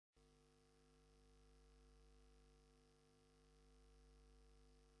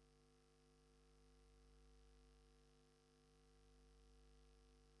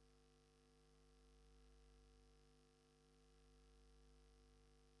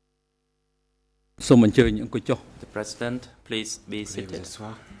The President, please be seated.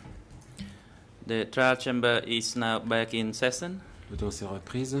 The trial chamber is now back in session. L'audience est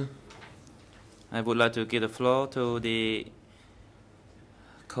reprise. I would like to give the floor to the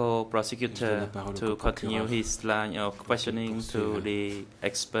co-prosecutor to continue his line of questioning to the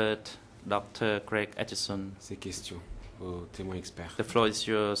expert, Dr. Craig Etcheson. Ces questions aux témoins experts. The floor is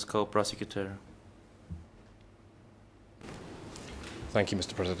yours, co-prosecutor. Thank you,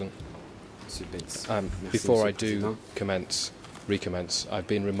 Mr. President. Before I do recommence, I've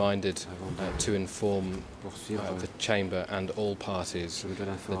been reminded to inform the Chamber and all parties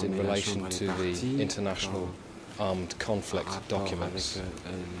that in relation to the international armed conflict documents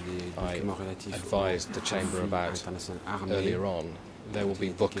I advised the Chamber about earlier on, there will be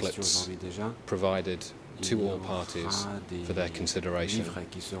booklets provided to all parties for their consideration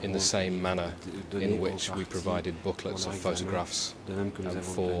in the same manner in which we provided booklets of photographs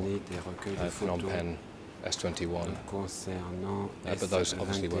for Phnom Penh S21, but those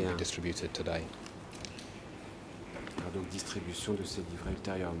obviously won't be distributed today.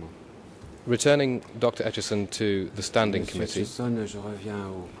 Returning Dr. Etcheson to the Standing Committee,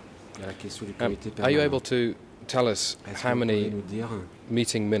 are you able to tell us how many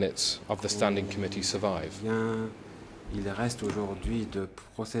meeting minutes of the Standing Committee survive? Il reste aujourd'hui de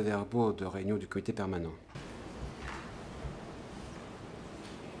procès-verbaux de réunion du comité permanent.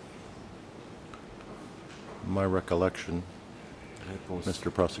 My recollection,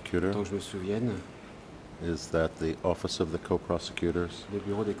 Mr. Prosecutor, Tant que je me souvienne, is that the Office of the Co-Prosecutors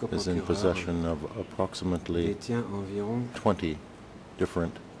is in possession of approximately 20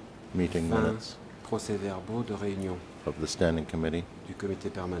 different meeting minutes procès-verbaux de réunion of the Standing Committee, du comité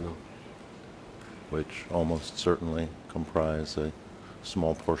permanent, which almost certainly comprise a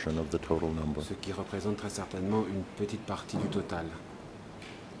small portion of the total number. ce qui représente très certainement une petite partie du total.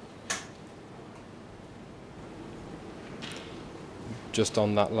 Just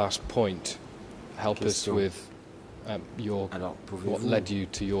on that last point, help us with what led you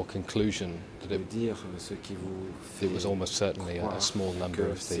to your conclusion that it was almost certainly a small number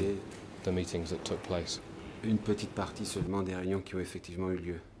of the meetings that took place. Une petite partie seulement des réunions qui ont effectivement eu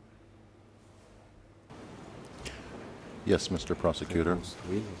lieu. Yes, Mr. Prosecutor.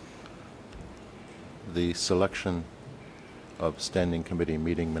 Oui. The selection of Standing Committee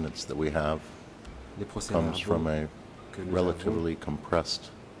meeting minutes that we have comes from a relatively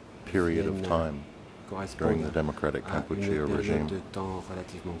compressed period of time during the democratic Kampuchea regime,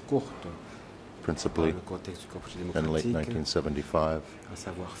 principally in late 1975 à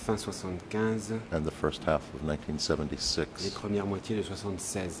savoir fin 75 and the first half of 1976. les premières moitiés de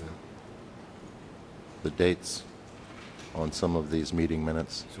 76. The dates on some of these meeting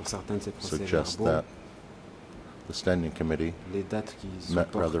minutes Sur certains de ces suggest procès-verbaux, that the Standing Committee les dates qui sont met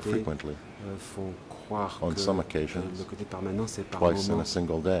rather portées frequently, font croire on que some occasions, le comité permanent s'est par twice in moment a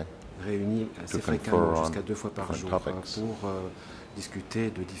single day, réuni assez to confer fréquemment, on jusqu'à 2 fois par different jour, topics. pour discuter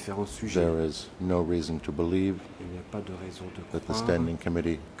de différents sujets. There is no reason to believe Il n'y a pas de raison de that the croire Standing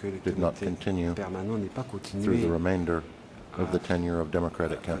Committee que le did not comité continue permanent n'ait pas through continué the remainder of the tenure of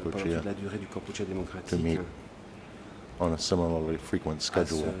democratic pendant toute Kampuchea la durée du Kampuchea to démocratique meet on a similarly frequent à se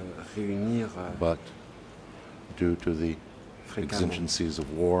schedule, réunir but due to the fréquemment. exigencies of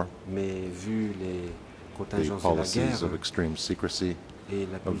war, Mais vu les the contingences de la policies guerre of extreme secrecy, et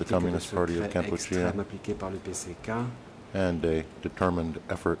la of the politique de Communist Party of secret Kampuchea, extrême appliquée par le PCK, and a determined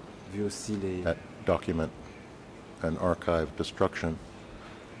effort vu aussi les at document and archive destruction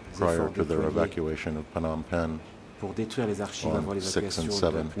prior efforts to their déployés evacuation of Phnom Penh pour détruire les archives on avant 6 and l'évacuation de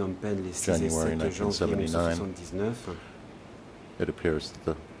 7 Phnom Penh les 6 et January 7 janvier 1979, 1979, it appears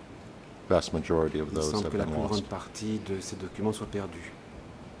that the vast majority of il those semble have que la been plus grande lost. partie de ces documents soit perdue.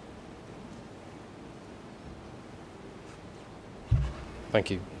 Thank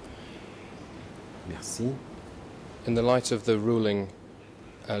you. Merci. In the light of the ruling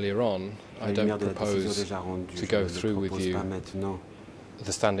earlier on, À I la don't lumière de la décision propose déjà rendue, to je go ne through with propose you pas maintenant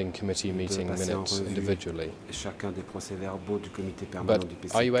the Standing Committee de meeting passer en minutes revue individually. chacun des procès-verbaux du comité permanent But du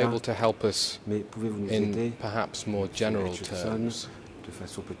are you able PCK, to help us mais pouvez-vous nous in aider, perhaps more Monsieur general Etcheson, terms de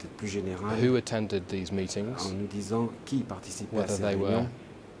façon peut-être plus générale, who attended these en meetings, nous disant qui participait à whether ces they were réunions?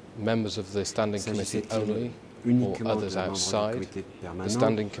 members of the Standing Committee S'agissait-il only or uniquement de others membres du outside comité the permanent?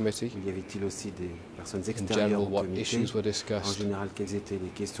 Standing Committee? Il y avait-il aussi des personnes In extérieures general, au what comité? issues were En discussed? général, quelles étaient les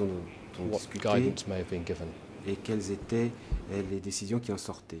questions dont on What discutait guidance may have been given? et quelles étaient les décisions qui en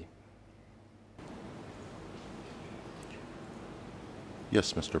sortaient?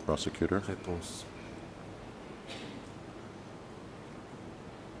 Yes, Mr. Prosecutor. Réponse.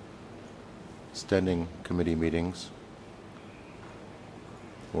 Standing committee meetings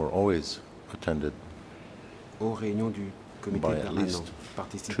were always attended aux réunions du comité by at permanent least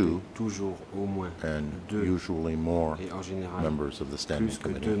participaient two toujours au moins and 2 usually more et en général members of the standing plus que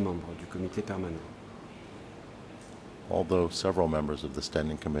 2 committee. membres du comité permanent. Although several members of the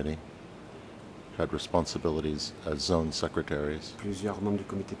standing committee had responsibilities as zone secretaries, Plusieurs membres du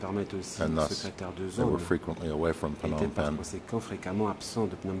comité permanent étaient aussi and thus secrétaires de they were zone frequently away from et étaient Phnom par Penh conséquent fréquemment absents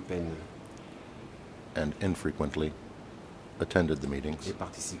de Phnom Penh and infrequently attended the et meetings.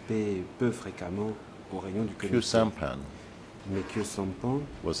 participaient peu fréquemment aux réunions du Khieu comité. Sampan Mais Khieu Samphan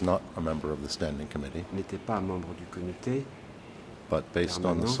was not a member of the standing committee, n'était pas membre du comité, but based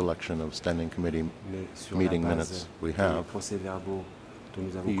on the Permanent. selection of standing committee mais sur meeting la base minutes we des have, procès-verbaux dont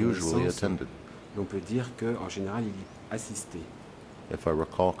nous avons he usually connaissance, attended. on peut dire qu'en général, il y assistait. If I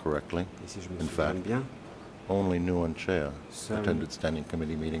recall correctly, Et si je me In souviens fact, bien, only Nguyen Chea seul attended standing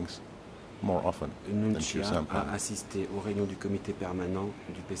committee meetings more often than Khieu Nunchia Sampan. a assisté aux réunions du comité permanent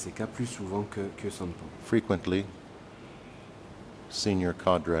du PCK plus souvent que Khieu Samphan. Frequently, senior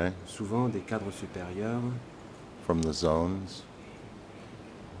cadre Souvent, des cadres supérieurs from the zones,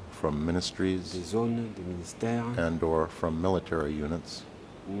 from des ministries, zones, des ministères and/or from military units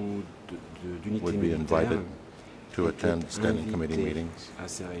ou d'unités would be militaires invited to étaient attend standing committee invités meetings, à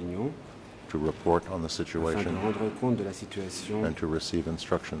ces réunions to report on the afin de situation, rendre compte de la situation and to receive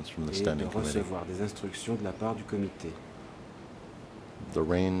instructions from the et de standing committee. recevoir des instructions de la part du comité. The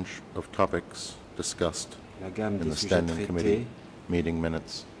range of topics discussed La gamme in des the sujets standing traités committee meeting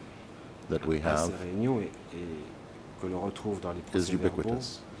minutes that we à ces have réunions et que l'on retrouve dans les is procès-verbaux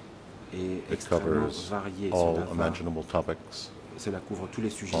ubiquitous. est It extrêmement covers varié. all Cela, imaginable topics: cela couvre tous les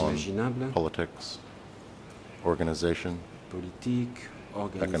sujets on imaginables, politics, organization, politique,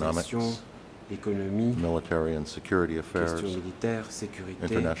 organisation, economics, économie, military and security affairs, questions militaires, sécurité,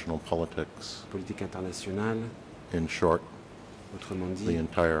 international politics, politique internationale, in short, autrement the dit,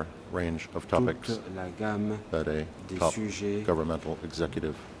 entire range of topics toute la gamme that a des top sujets governmental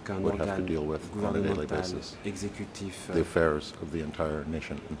executive qu'un would have to organe deal with on a daily gouvernemental basis. exécutif The affairs of the entire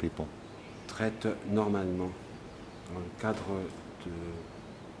nation and people. traite normalement dans le cadre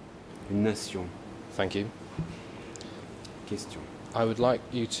d'une nation. Thank you. Question. I would like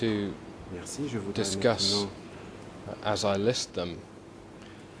you to Merci. Je voudrais discuss, maintenant as I list them,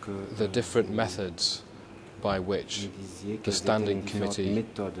 que the different vous methods by which me disiez the quelles étaient les standing différentes committee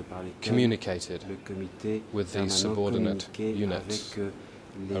méthodes par lesquelles communicated le comité with these permanent subordinate communiquait units avec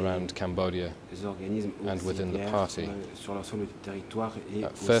les around Cambodia. organismes and within the auxiliaires party. Sur l'ensemble du territoire et au sein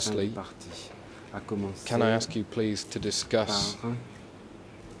Firstly, du parti. À commencer Can I ask you please to discuss par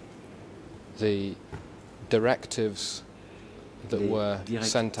the directives that les were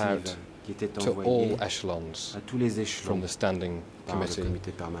sent out directives qui étaient to envoyées all echelons à tous les échelons from the standing par le committee?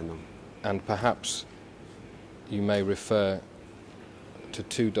 comité permanent. And perhaps you may refer to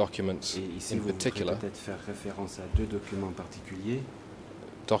 2 documents Et ici, in vous voudrez particular. peut-être faire référence à 2 documents particuliers.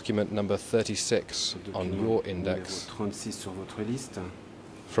 Document number 36 Le on document your numéro index 36 sur votre liste,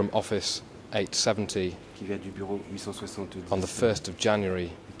 from Office 870 qui vient du bureau 870 on the 1st of January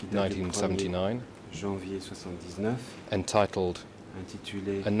et qui date du 1er 1979, janvier 79, entitled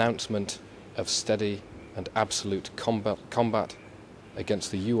intitulé Announcement of Steady and Absolute Combat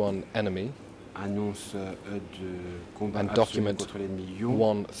Against the Yuan Enemy, Annonce de combat and absolu document contre l'ennemi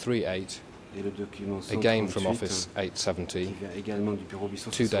Yuan, 138, et le document again from 138 Office qui 870, vient également du bureau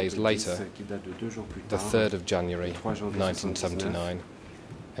 2 days 870 later, qui date de 2 jours plus the tard, 3rd of January 3 janvier 1979,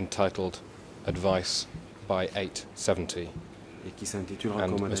 entitled Advice by 870. et qui s'intitule And, Mr.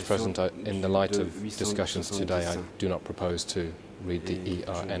 Recommandation President, in the light de of discussions today, I 870. do not propose to read the Et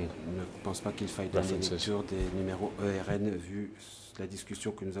je ERN. ne pense pas qu'il faille donner references. lecture des numéros ERN vu la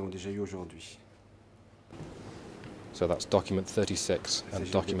discussion que nous avons déjà eue aujourd'hui. So that's document 36 Il and s'agit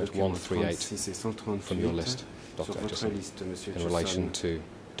des document documents 138 36 et 138 from your list, sur Dr. votre Etcheson, liste, Monsieur in relation Etcheson.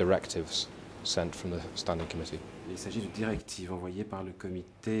 to directives sent from the Standing Committee. Il s'agit de directives envoyées par le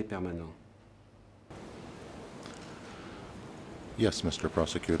comité permanent. Yes, Mr.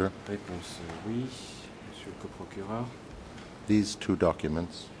 Prosecutor. Réponse oui, Monsieur le coprocureur. These 2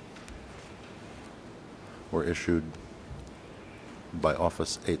 documents were issued by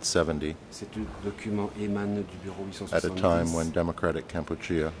Office 870 Ces 2 documents émanent du bureau at a time 870 when Democratic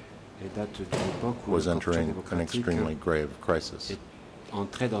Kampuchea et datent d'une époque où was le Kampuchea entering an démocratique extremely grave crisis.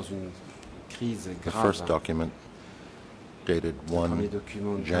 entrait dans une crise The grave. first document, dated Le premier 1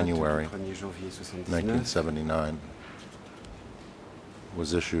 document date January du 1er janvier 1979. 1979,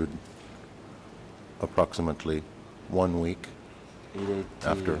 was issued approximately 1 week Il a été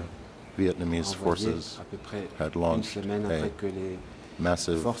after Vietnamese envoyé forces à peu près had une launched semaine a après que les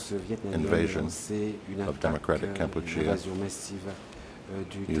massive forces vietnamiennes invasion ont lancé une of attaque, Democratic une Kampuchea invasion massive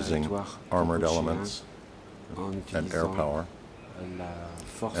using armored elements and air power,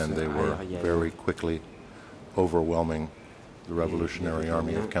 and they were very quickly overwhelming the Revolutionary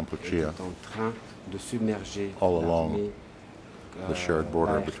Army of Kampuchea all along the shared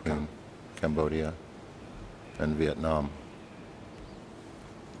border between Cambodia and Vietnam.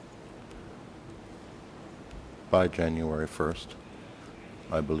 By January 1st,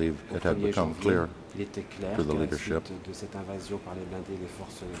 I believe it had become clear to the leadership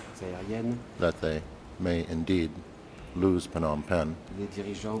that they may indeed lose Phnom Penh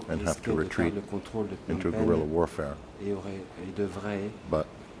and have to retreat into guerrilla warfare. But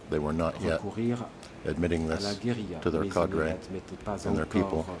they were not yet admitting this to their cadre and their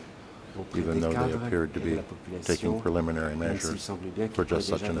people, even though they appeared to be taking preliminary measures for just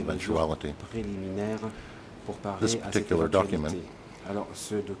such an eventuality. This particular document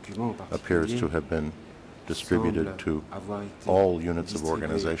appears to have been distributed to all units of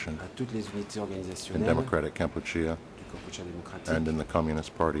organization in Democratic Kampuchea and in the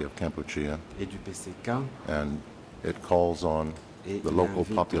Communist Party of Kampuchea, and it calls on the local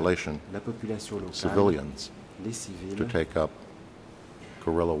population, civilians, to take up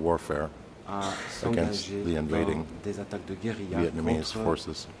guerrilla warfare against the invading Vietnamese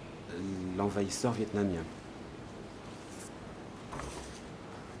forces.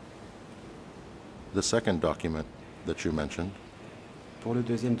 The second document that you mentioned,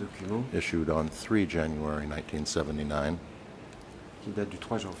 issued on 3 January 1979,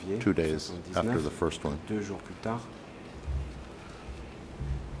 2 days after the first one,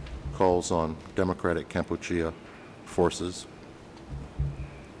 calls on Democratic Kampuchea forces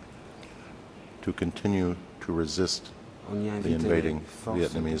to continue to resist the invading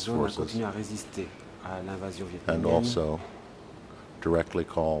Vietnamese forces, and also directly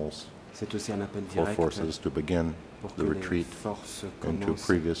calls for forces to begin the retreat into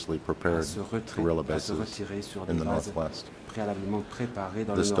previously prepared guerrilla bases in the northwest.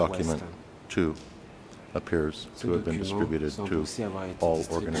 This document, too, appears to have been distributed to all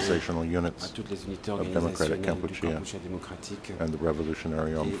organizational units of Democratic Kampuchea and the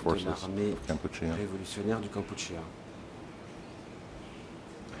Revolutionary Armed Forces of Kampuchea.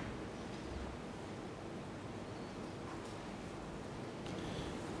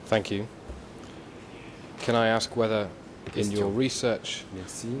 Thank you. Can I ask whether in your research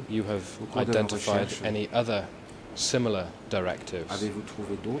you have identified any other similar directives,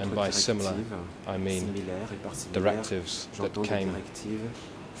 and by similar I mean directives that came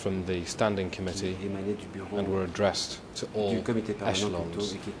from the Standing Committee and were addressed to all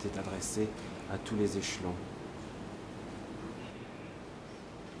echelons?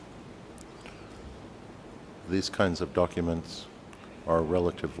 These kinds of documents are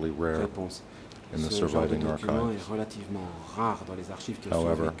relatively rare in the surviving archives.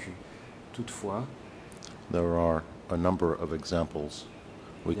 However, there are a number of examples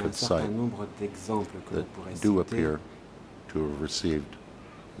we could cite that do appear to have received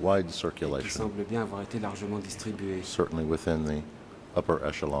wide circulation, certainly within the upper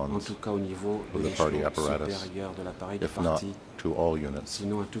echelons of the party apparatus, if not to all units.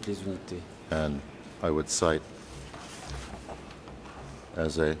 And I would cite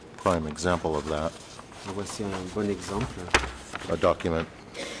as a prime example of that a document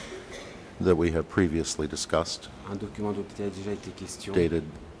that we have previously discussed, dated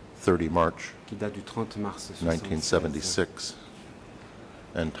 30 March 1976,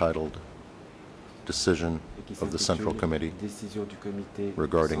 entitled Decision of the Central Committee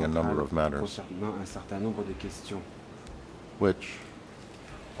regarding a number of matters, which,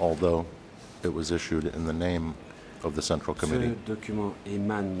 although it was issued in the name of the Central Committee,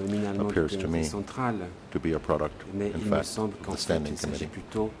 appears to me to be a product, in fact, of the Standing Committee.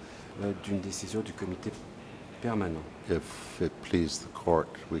 If it please the Court,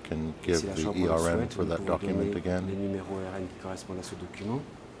 we can give the ERN for that document again.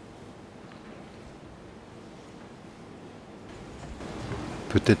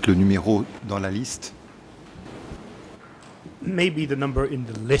 Peut-être le numéro dans la liste. Maybe the number in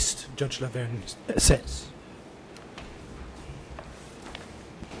the list, Judge Laverne says.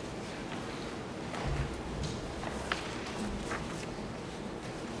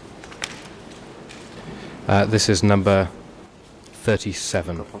 This is number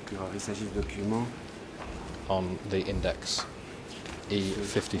 37 on the index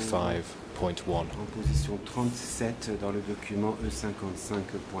E55.1. En position 37 dans le document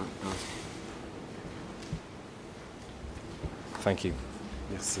E55.1. Thank you.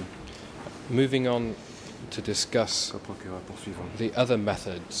 Merci. Moving on to discuss the other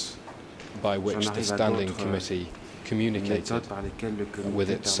methods by which the Standing Committee communicated with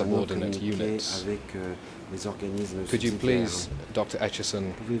its subordinate units. Could you please, Dr.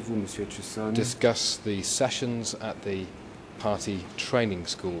 Etcheson, discuss the sessions at the party training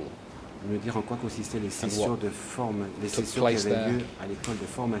school? Me dire en quoi consistaient les sessions qui avaient lieu à l'école de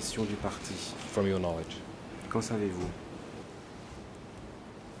formation du parti. From your knowledge. Qu'en savez-vous?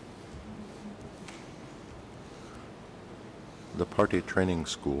 The party training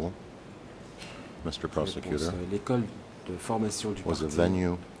school, Mr. Prosecutor, l'école de formation du was parti a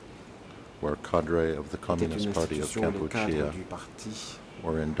venue where cadre of the Communist Party of Kampuchea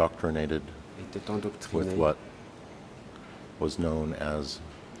were indoctrinated with what was known as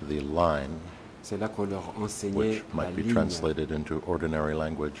the line, which might be translated into ordinary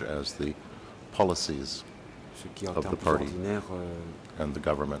language as the policies of the party and the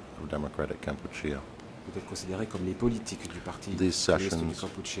government of Democratic Kampuchea. These sessions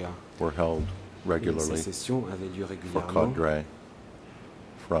were held regularly for cadre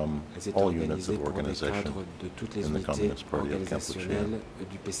from all units of organization in the Communist Party of Kampuchea.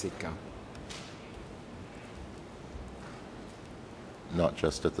 Not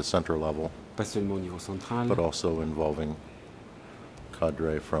just at the center level, but also involving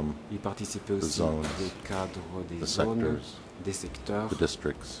cadre from the zones, the sectors, the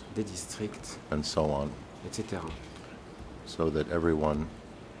districts, and so on, so that everyone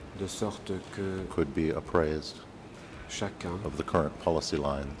could be appraised of the current policy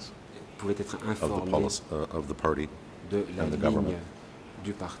lines of the party and the government.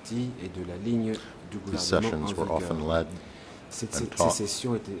 These sessions were often led and taught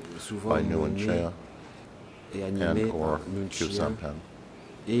by Nguyen Chea and or Khieu Samphan.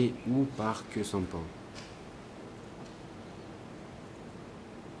 Et ou par Khieu Samphan.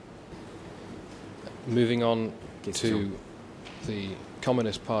 Moving on to the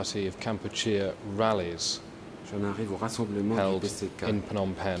Communist Party of Kampuchea rallies held in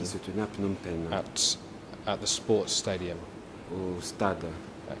Phnom Penh at the sports stadium. Au stade.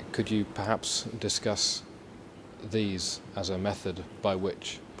 Could you perhaps discuss these as a method by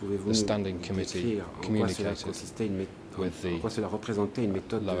which the Standing Committee communicated with the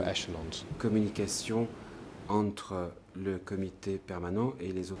lower echelons? Communication entre le comité permanent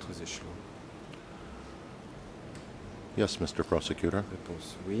et les autres échelons. Yes, Mr. Prosecutor.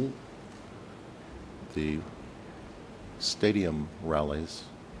 Réponse oui. The stadium rallies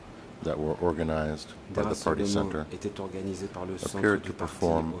that were organized by the party center appeared to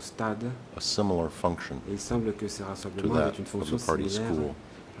perform a similar function to that of the party school,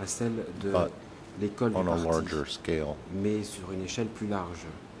 but on a larger scale.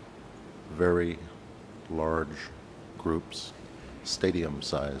 Very large groups,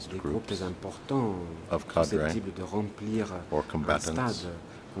 stadium-sized groups of cadre or combatants,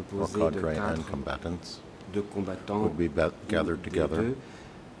 or cadre and combatants would be gathered together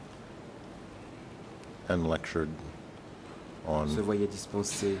and lectured on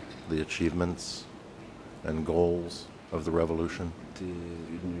the achievements and goals of the revolution,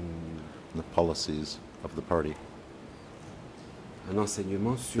 the policies of the party. This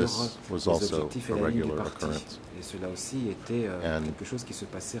was also a regular occurrence. And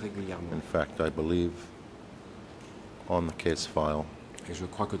in fact, I believe on the case file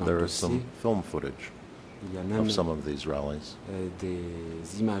there is some film footage of some of these rallies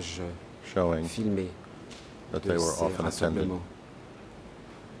showing that they were often attended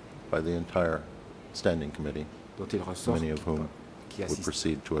by the entire Standing Committee, many of whom would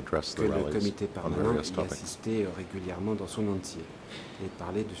proceed to address the rallies on various topics.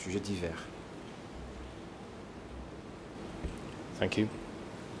 Thank you.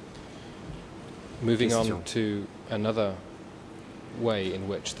 Moving on to another way in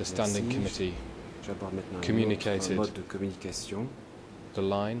which the Standing Committee communicated the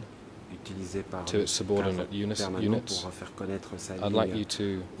line to its subordinate units. I'd like you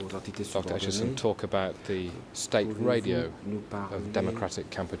to, Dr. Etcheson, talk about the state radio of Democratic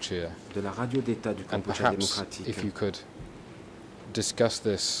Kampuchea, and perhaps if you could discuss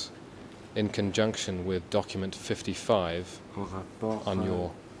this in conjunction with document 55 on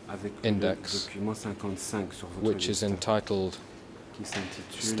your index, which is entitled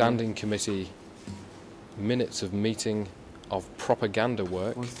Standing Committee Minutes of Meeting of Propaganda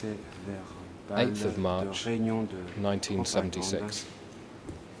Work, 8th of March, 1976.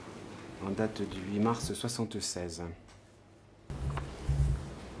 En date du 8 mars 1976.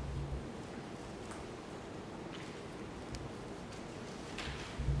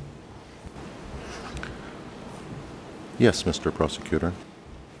 Yes, Mr. Prosecutor.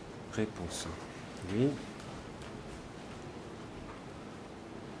 Réponse. Oui.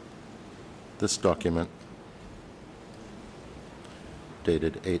 This document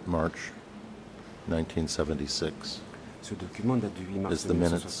dated 8 March 1976, Ce document date du 8 mars is the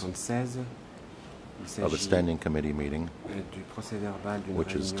minutes 1976. Il of a s'agit standing committee meeting, du procès-verbal d'une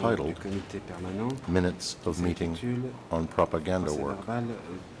which is réunion du titled comité permanent. Minutes of Meeting on Propaganda Work. Procès-verbal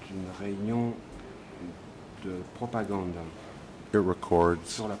d'une réunion de propagande, It records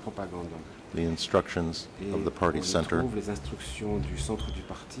sur la propagande. the instructions Et of the party on y center trouve les instructions du centre du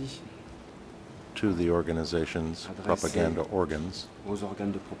parti to the organization's Adressé propaganda organs aux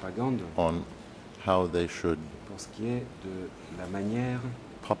organes de propagande on how they should pour ce qui est de la manière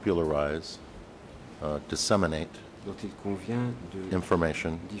popularize, disseminate dont il convient de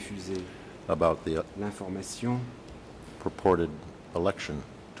information diffuser about the l'information purported election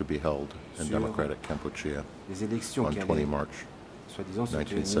to be held in Sur democratic Kampuchea des élections on qui 20 allaient, March, soi-disant, se tenir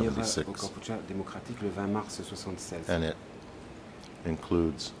 1976. au Kampuchea démocratique le 20 mars 1976. and it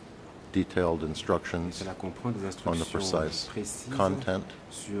includes detailed Et instructions cela comprend des on the instructions precise précises content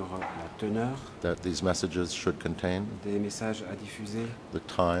sur la teneur that these messages should contain, des messages à diffuser, the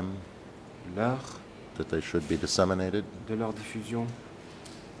time l'heure that they should be disseminated, de leur diffusion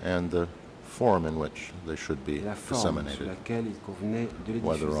and the form in which they should be et la forme sous disseminated, laquelle il convenait de les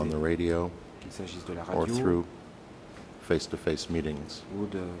whether on the diffuser, radio qu'il s'agisse de la or radio through face-to-face meetings ou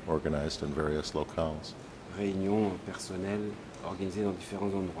de organized in various locales. réunions personnelles organisées dans différents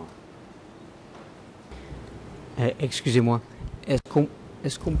endroits. Excusez-moi,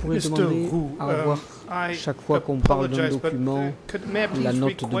 est-ce qu'on pourrait Mr. demander Roux, à avoir I chaque fois qu'on parle d'un apologize, but, document may I please la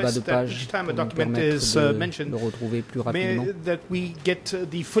note de bas de request that page each time a pour nous document permettre is de mentioned, le retrouver plus may rapidement? that we get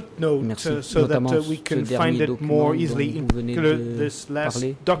the footnote Merci. so that Notamment we ce can dernier find it document more dont easily, vous in venez particular de this last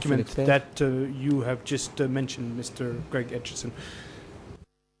parler, document monsieur l'expert. that you have just mentioned, Mr. Greg Etcheson.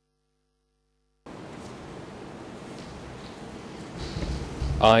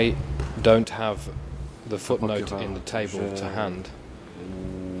 I don't have the footnote in the table to hand.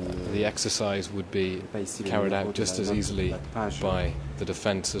 The exercise would be carried out just as easily by the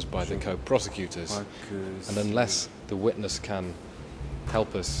defence as by the co-prosecutors. And unless the witness can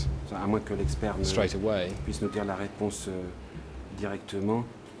help us À moins que l'expert straight away, puisse nous dire la réponse directement,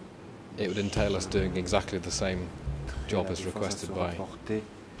 it would entail us doing exactly the same job la as défense requested sera by portée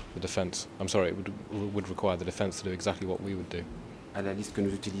the defence. I'm sorry, it would require the defence to do exactly what we would do. à la liste que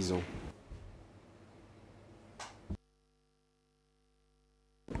nous utilisons.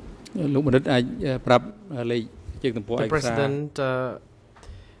 The President,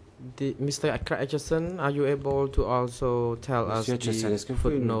 Mr. Etcheson, are you able to also tell us Monsieur Etcheson, est-ce que vous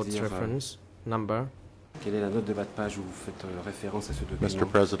pouvez nous footnote dire reference number? quelle est la note de bas de page où vous faites référence à ce document? Mr.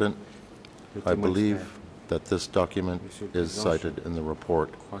 President, Le I témoin believe expert that this document Monsieur le is Président, cited in the report,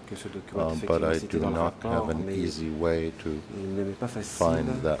 croit que ce document est but I effectivement cité do dans le not rapport, have an mais easy way to il ne m'est pas facile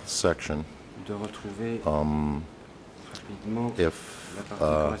find that section. de retrouver rapidement If la partie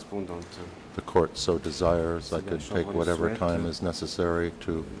correspondante. the court so desires, Si I la could Chambre take le whatever souhaite, time is necessary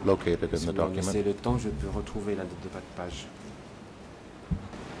to locate it in Si the vous en laissez document. le temps, je peux retrouver la note de bas de page.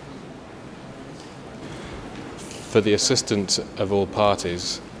 For the assistance of all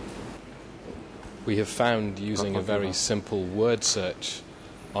parties, we have found using a very simple word search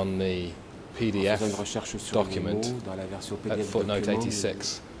on the En faisant une PDF recherche sur les document mots dans la version at PDF footnote document,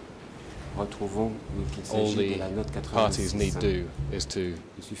 86. nous retrouvons qu'il All s'agit de the la note parties 86. need do is to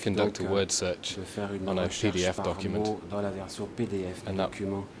Il suffit conduct a donc word search de faire une on a recherche PDF par document. mot dans la version PDF du And that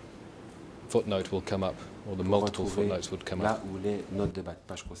document footnote will come up, or the pour multiple retrouver footnotes would come là up. où les notes de bas de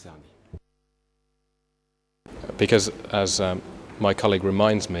page concernées. Because, as my colleague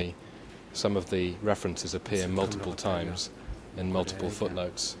reminds me, some of the references appear multiple times in multiple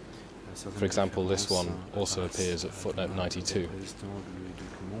footnotes. For example, this one also appears at footnote 92.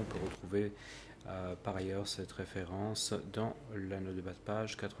 On peut retrouver par ailleurs cette référence dans la note de bas de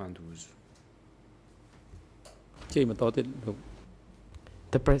page 92.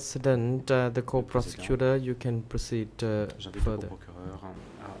 The President, the co-prosecutor, you can proceed J'invite le further. procureur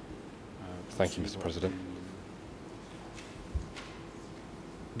à Thank you, Mr. poursuivre. President.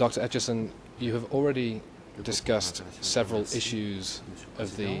 Dr. Etcheson, you have already discussed several issues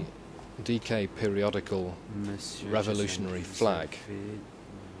of the DK periodical Monsieur revolutionary Etcheson, vous flag, avez,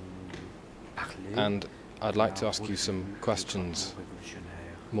 parlé and I'd like to d'un ask you some refus questions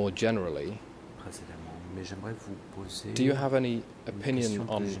révolutionnaire more generally. précédemment, mais j'aimerais vous poser Do you have any opinion question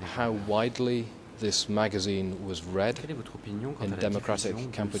on plus how générale. widely this magazine was read? Quelle est votre opinion quant in à la democratic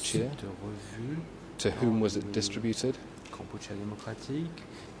diffusion de Kampuchea? cette revue To whom was it distributed? Kampuchea démocratique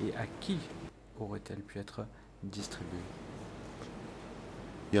et à qui aurait-elle pu être distribuée?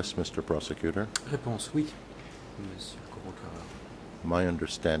 Yes, Mr. Prosecutor. Réponse oui, monsieur le procureur. My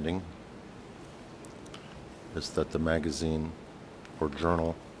understanding is that the magazine or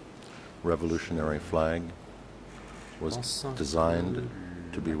journal, Revolutionary Flag, was designed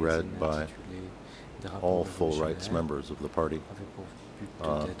to be read by all full rights members of the party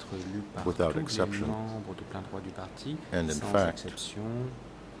without exception. And in fact,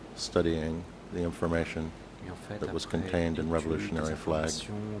 studying the information that was contained in Revolutionary Flag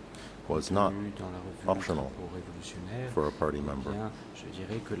was not optional for a party member.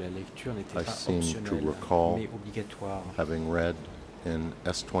 I seem to recall having read in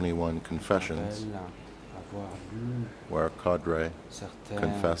S21 Confessions where Cadre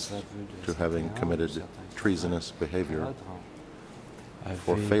confessed to having committed treasonous behavior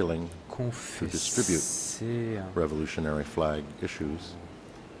for failing to distribute Revolutionary Flag issues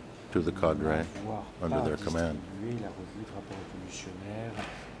to the cadre under their command.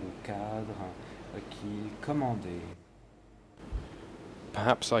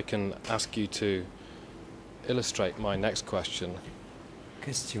 Perhaps I can ask you to illustrate my next question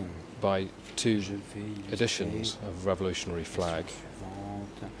by two editions of Revolutionary Flag.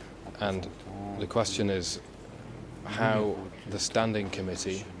 And the question is how the Standing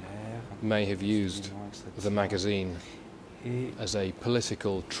Committee may have used the magazine as a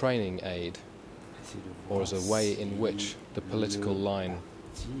political training aid, or as a way in which the political line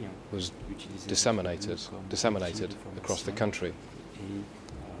was disseminated across the country.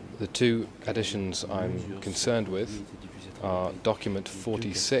 The two editions I'm concerned with are document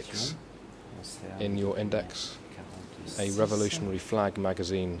 46 in your index, a Revolutionary Flag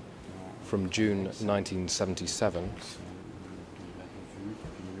magazine from June 1977,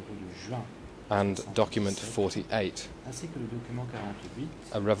 and document 48,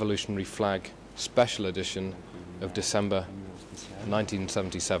 a Revolutionary Flag special edition of December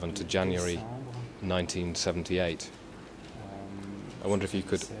 1977 to January 1978. I wonder if you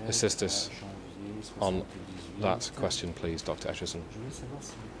could assist us on that question, please, Dr. Etcheson.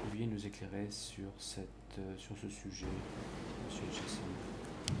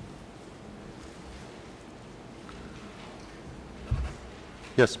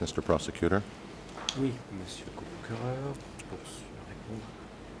 Yes, Mr. Prosecutor. Oui, Monsieur le Procureur, pour répondre.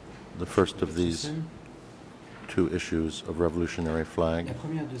 The first of these two issues of Revolutionary Flag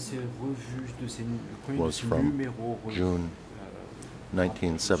was from June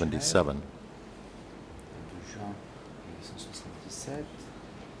 1977.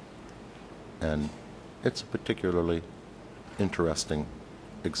 And it's a particularly interesting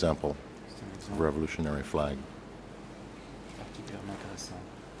example of Revolutionary Flag.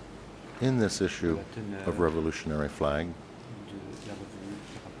 In this issue of Revolutionary Flag,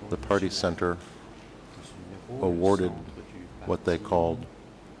 the Party Center awarded what they called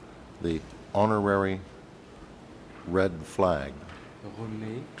the honorary red flag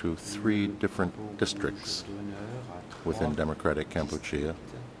to 3 different districts within Democratic Kampuchea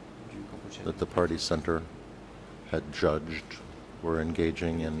that the Party Center had judged were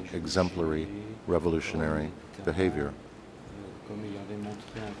engaging in exemplary revolutionary behavior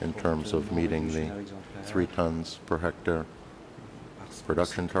in terms of meeting the 3 tons per hectare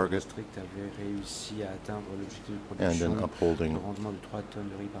production target and in upholding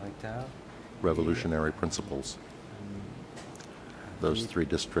revolutionary principles. Those 3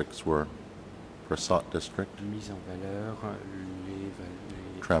 districts were Prasat District,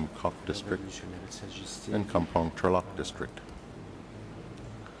 Tramkok District, and Kampong Terlak District.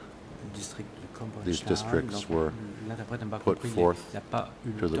 These districts were put forth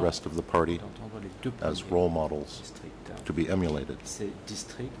to the rest of the party as role models to be emulated.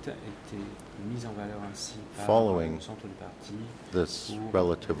 Following this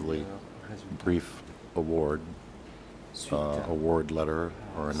relatively brief award letter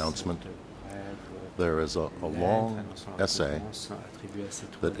or announcement, there is a long essay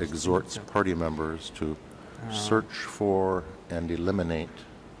that exhorts party members to search for and eliminate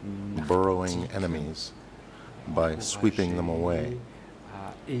burrowing enemies by sweeping them away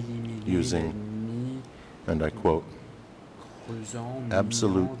using, and I quote,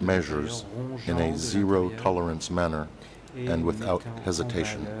 absolute measures in a zero-tolerance manner and without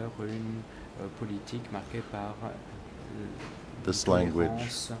hesitation. This language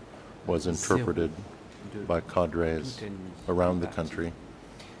was interpreted by cadres around the country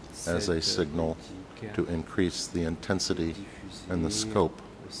as a signal to increase the intensity and the scope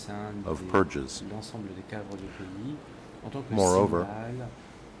of purges. Moreover,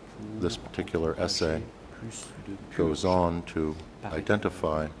 this particular essay goes on to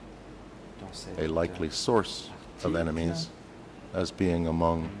identify a likely source of enemies as being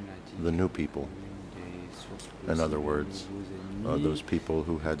among the new people. In other words, those people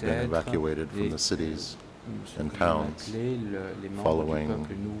who had been evacuated from the cities in towns following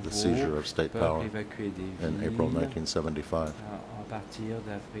the seizure of state power in April 1975. À partir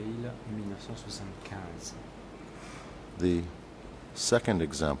d'avril 1975. The second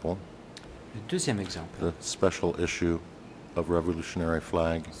example, Le deuxième exemple, the special issue of Revolutionary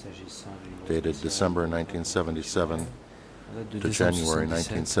Flag, dated December 1977 to January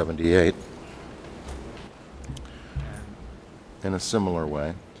 1978, in a similar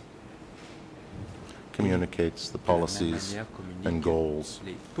way, communicates the policies and goals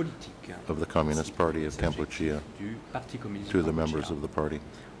of the Communist Party of Kampuchea to the members of the party.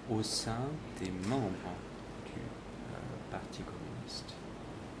 Au sein des membres du Parti communiste.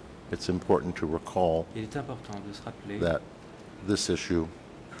 It's important to recall Il est important de se rappeler that this issue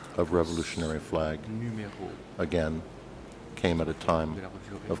of Revolutionary Flag, again, came at a time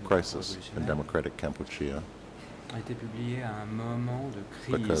of crisis in democratic Kampuchea, a été publié à un moment de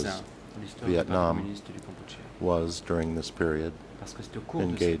crise because dans l'histoire Vietnam du Parti communiste du Kampuchea. was, during this period, Parce que c'est au cours de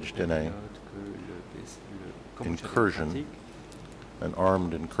engaged cette in a période que le Kampuchea incursion, démocratique an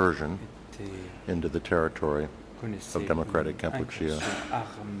armed incursion était into the territory connaissait of democratic une Kampuchea incursion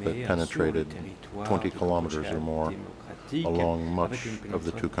armée that sur le penetrated territoire 20 du kilometers Kampuchea or more démocratique, along much avec une of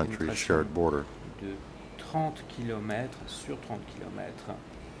the two countries' pénétration shared border. de 30 km sur 30 km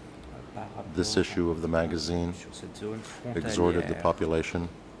par rapport This issue of the magazine sur cette zone exhorted the frontalière. population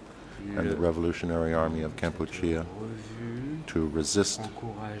and the Revolutionary Army of Kampuchea Revue to resist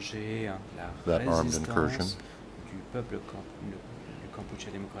encourager that la armed incursion, résistance du peuple du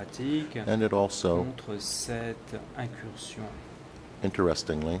Kampuchea démocratique and it also, contre cette incursion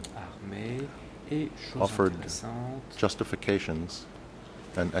interestingly, armée et chose offered intéressante, justifications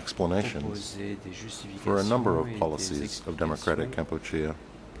and explanations proposer des for a number of justifications et des policies of democratic explications Kampuchea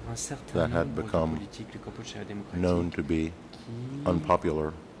pour un certain that had nombre de become politiques du Kampuchea démocratique known to be qui,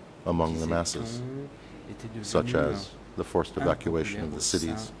 unpopular among the disait-on, masses, étaient devenues such as the forced evacuation of impopulaires the au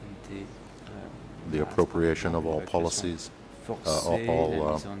cities, sein des, the masses, appropriation of all l'évacuation policies, forcée, la all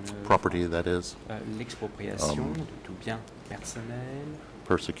mise en œuvre, property, that is, l'expropriation de tout bien personnel,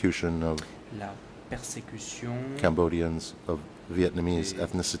 persecution of la persécution Cambodians of Vietnamese des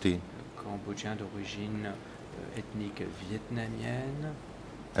ethnicity, Cambodgiens d'origine ethnique vietnamienne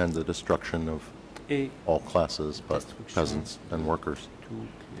and the destruction of et all classes but destruction peasants and workers.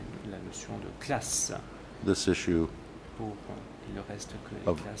 la notion de classe This issue pour il ne reste que les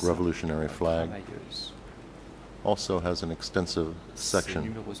of classes Revolutionary Flag travailleuses. also has an extensive Ce section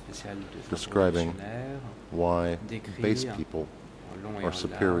numéro spécial de Front describing révolutionnaire why décrit base people en long et en are large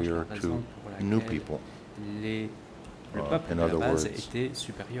superior la raison to pour new laquelle people, le peuple in de la other base words, était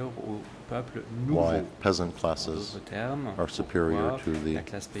supérieur au peuple nouveau. why peasant En classes d'autres termes, are superior pourquoi to the la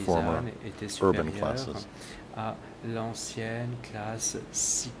classe former paysanne était urban supérieure classes. à l'ancienne classe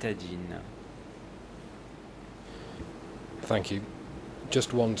citadine. Thank you.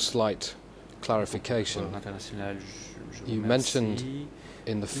 Just one slight clarification. International, je You remercie. mentioned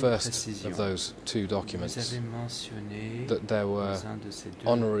in the Une first précision. of those two Vous documents avez mentionné that there were dans un de ces deux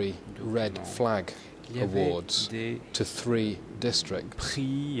honorary red documents flag qu'il y avait awards des to 3 districts,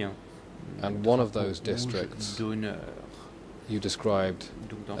 prix, and one of drapeaux those rouges districts d'honneur. you described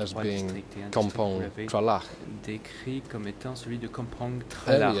Donc dans as 3 being districts, et un district, Kampong vous l'avez Tralach. décrit comme étant celui de Kampong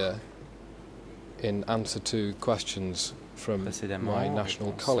Tralach. Earlier, in answer to questions from Précédemment, my en national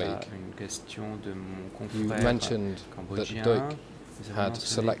réponse colleague, à une question de mon you confrère mentioned that cambodgien, Duke nous avons had mentionné que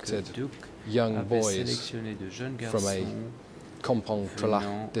selected Duke young avait boys sélectionné de jeunes from a garçons Kampong venant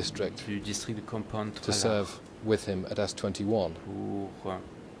Tralach district du district de Kampong to Tralach serve with him at S21. pour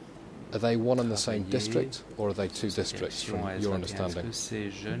Are they one and the same travailler district, or are they two cette districts élection from à your S21. Est-ce understanding? que ces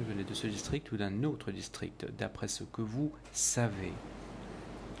jeunes venaient de ce district ou d'un autre district, d'après ce que vous savez?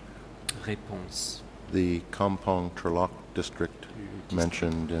 Réponse. The Kampong Tralach district Du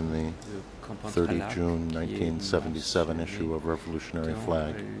mentioned in the de Kampong 30 Tralach, June qui est 1977 mentionné issue of Revolutionary dans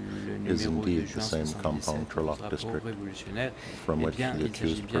Flag le is numéro de indeed the juin same 77 Kampong du Tralach drapeau district révolutionnaire. from Eh which bien, the il s'agit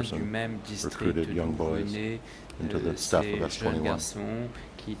accused bien du person même district recruited young d'où boys venaient into the staff of ces jeunes S21. garçons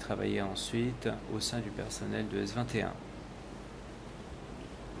qui travaillaient ensuite au sein du personnel de S21.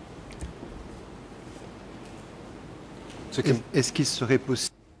 Est-ce qu'il serait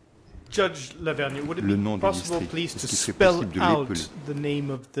possible Judge Lavergne, would it le be nom du possible, district? please, Est-ce to qu'il serait spell possible de out l'épeler? the name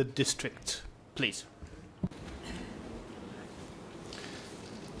of the district, please?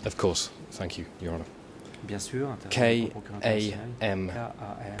 Of course, thank you, Your Honour. Bien sûr,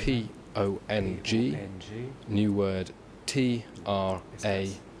 K-A-M-P-O-N-G, new word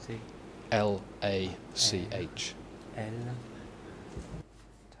T-R-A-L-A-C-H.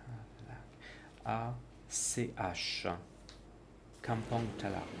 A-C-H. Kampong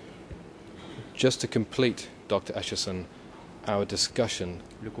Tralach. Just to complete, Dr. Etcheson, our discussion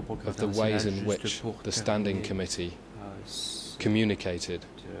of the ways in which the Standing Committee communicated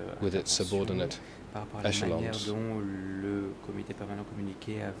with its subordinate echelons,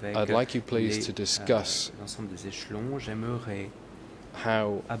 I'd like you please to discuss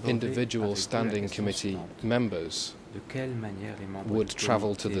how individual Standing Committee members would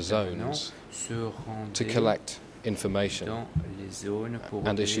travel to the zones to collect information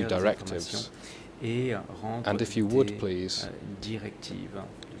and issue directives. And if you would please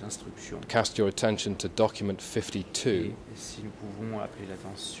cast your attention to document 52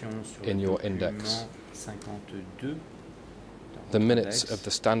 in your index, the minutes of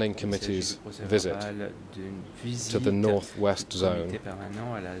the Standing Committee's visit to the Northwest Zone,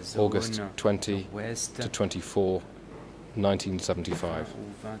 August 20 to 24, 1975.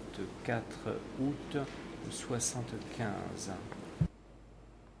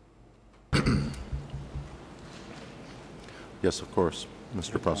 Yes, of course,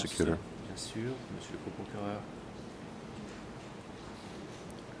 Mr. Prosecutor. Bien sûr, Monsieur le Co-Procureur.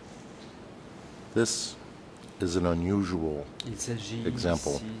 This is an unusual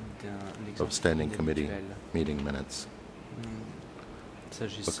example of Standing Committee meeting minutes,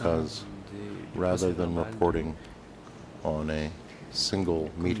 because rather than reporting on a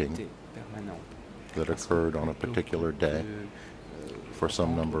single meeting that occurred on a particular day for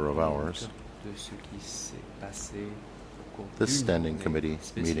some number of hours, this Standing Committee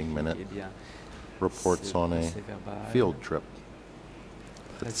meeting minute reports on a field trip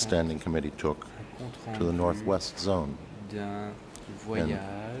that the Standing Committee took to the Northwest Zone in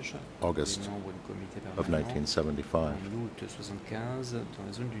August of 1975.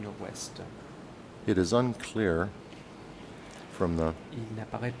 It is unclear from the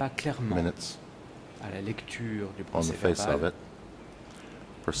minutes on the face of it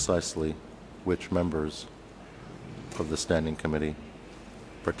precisely which members of the Standing Committee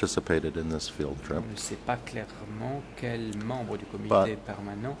participated in this field trip. But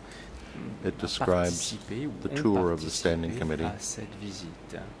it describes the tour of the Standing Committee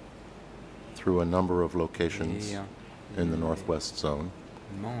through a number of locations in the Northwest Zone,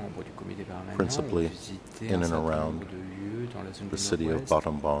 principally in and around the city of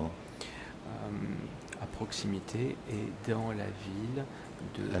Battambang,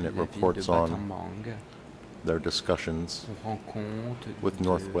 and it reports on their discussions with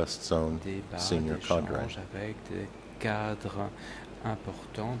Northwest Zone senior cadre.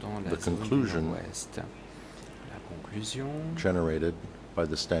 The conclusion generated by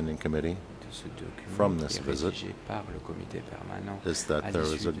the Standing Committee from this visit is that there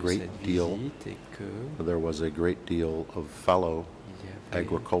was a great deal of fallow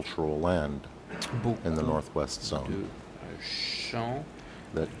agricultural land in the Northwest Zone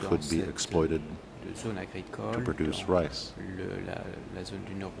that could be exploited to produce rice.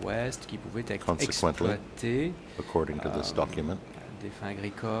 Consequently, according to this document,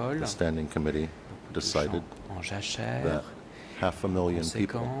 the Standing Committee decided that 500,000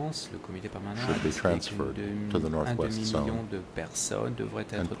 people should be transferred to the Northwest Zone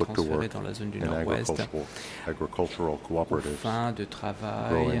and put to work in agricultural cooperatives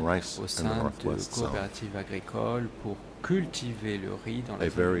growing rice in the Northwest Zone. A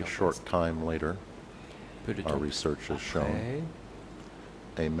very short time later, our research has shown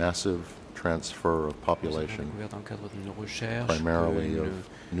a massive transfer of population, primarily of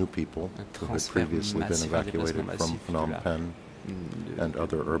new people who had previously been evacuated from Phnom Penh and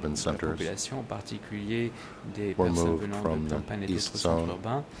other urban centers, were moved from the East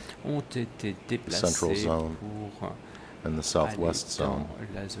Zone, the Central Zone, and the Southwest Zone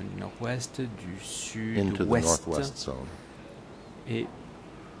into the Northwest Zone,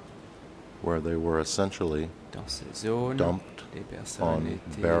 where they were essentially dumped on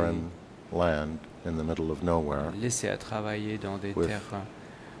barren land in the middle of nowhere, with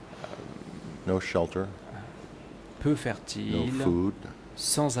no shelter, peu fertile, no food,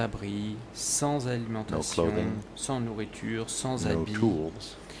 sans abri, sans alimentation, no clothing, sans nourriture, sans no habits,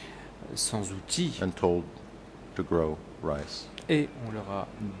 tools, sans outils. and told to grow rice. Et on leur a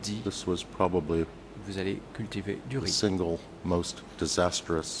dit, This was probably vous allez cultiver du the riz. single most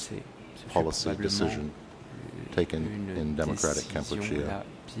disastrous policy decision taken in democratic Kampuchea, la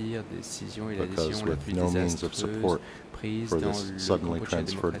pire décision et la because décision la with plus no means of désastreuse support prise for dans this le suddenly Cambodge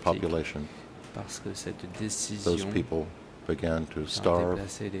transferred démocratique. population, Parce que cette those décision people began to a starve,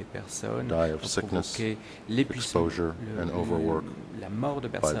 déplacé des personnes, die of a sickness, provoqué l'épuisement, exposure, and overwork la mort de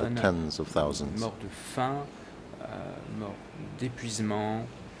by the personnes, tens of thousands. mort de faim, mort d'épuisement.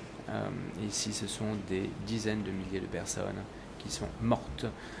 Ici, ce sont des dizaines de milliers de personnes qui sont mortes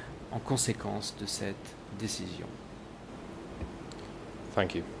en conséquence de cette décision.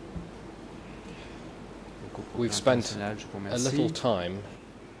 Thank you. We've spent a little time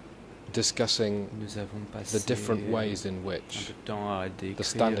discussing the different ways in which the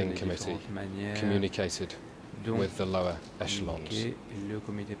Standing Committee communicated with the lower echelons.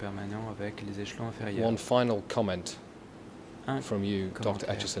 One final comment from you, Dr.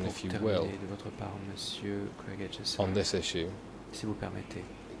 Etcheson, if you will, on this issue.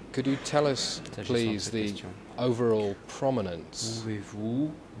 Could you tell us, please, the overall prominence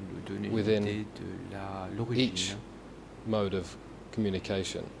within each mode of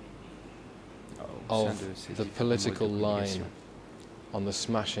communication of the political line on the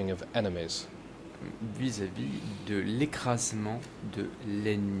smashing of enemies vis-à-vis de l'écrasement de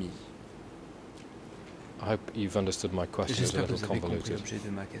l'ennemi? I hope you've understood my question. It's a little convoluted. L'objet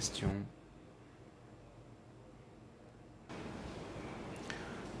de ma question.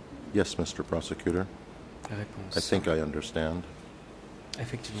 Yes, Mr. Prosecutor. Réponse. I think I understand.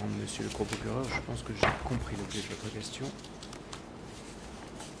 Effectivement, Monsieur le Co-Procureur, je pense que j'ai compris l'objet de votre question.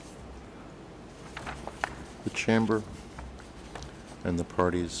 The Chamber and the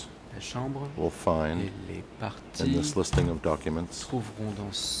parties will find in this listing of documents trouveront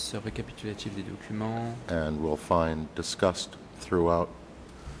dans ce récapitulatif des documents and will find discussed throughout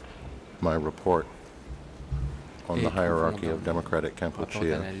my report on the hierarchy of democratic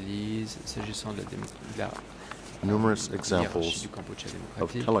Kampuchea numerous examples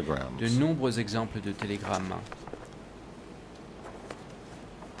of telegrams de nombreux exemples de télégrammes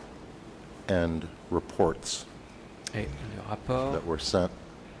and reports et le rapport that were sent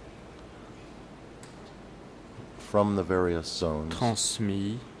from the various zones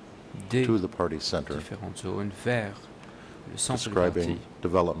transmis des to the party center, différentes zones vers le centre du describing parti,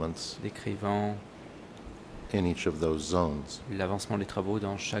 developments décrivant in each of those zones. l'avancement des travaux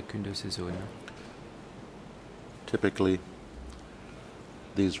dans chacune de ces zones. Typically,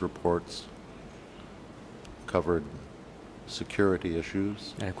 these reports covered security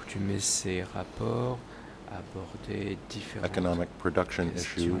issues, À l'accoutumée, ces rapports abordaient différentes economic production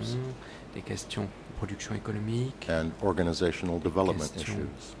questions, issues, des questions de production économique, and organizational development questions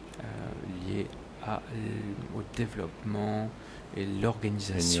issues. liées au développement et In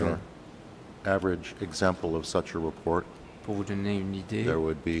l'organisation. your average example of such a report, Pour vous donner une idée, there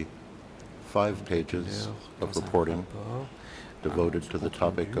would be 5 pages of reporting devoted to the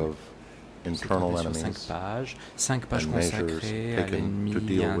topic of internal enemies 5 pages and measures consacrées à taken to l'ennemi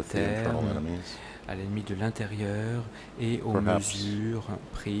deal with the internal interne, enemies. à l'ennemi de l'intérieur et aux Perhaps mesures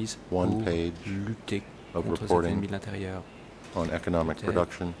prises pour one page lutter of contre cet reporting ennemi de l'intérieur. on economic Peut-être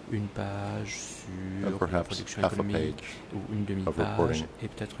production, une page sur and la perhaps production half a économique page ou une of demi-page reporting et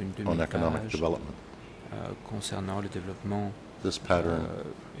peut-être une on economic demi-page development. concernant le développement, This pattern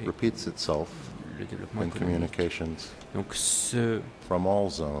et repeats itself le développement in économique. communications Donc from all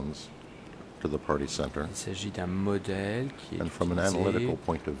zones to the party center. il s'agit d'un modèle qui est And from an utilisé analytical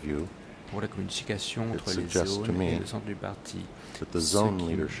point of view, pour la communication it entre les suggests to zones me et le centre du parti. that the Ce zone qui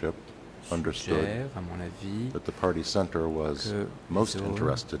leadership understood suggère, à mon avis, that the party center was que most les zones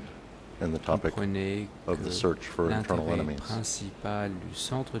interested in the topic comprenaient of the que search for internal l'intérêt enemies, principal du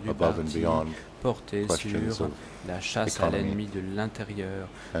centre du above and parti beyond portait questions sur of la chasse à economy l'ennemi de l'intérieur,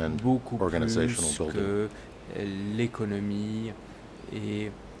 and beaucoup organizational plus building. que l'économie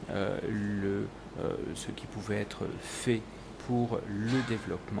et ce qui pouvait être fait pour le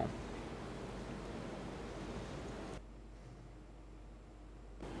développement.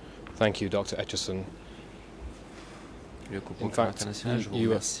 Thank you, Dr. Etcheson. Le In Co-Procureur fact, international, je vous you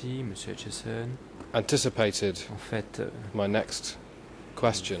remercie, Monsieur Etcheson. anticipated En fait, my next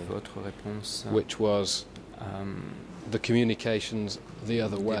question, votre réponse which was the communications the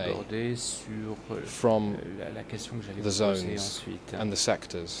other way débordait sur from la question que j'allais the vous poser zones ensuite, and the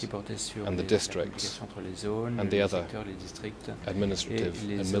sectors qui portait sur and the la districts communication entre les zones, and the les other secteurs, les districts administrative et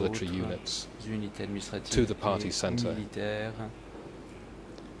les and military autres units unités administratives to the party et centre. militaires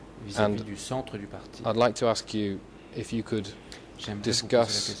vis-à-vis And du centre du parti. I'd like to ask you if you could J'aimerais vous poser la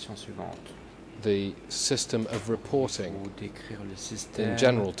discuss question suivante. the system of reporting Pour décrire le système in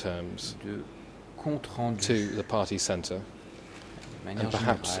general terms de compte rendu to the party centre, de manière and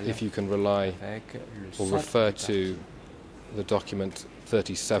perhaps générale if you can rely avec le or centre refer du parti. to the document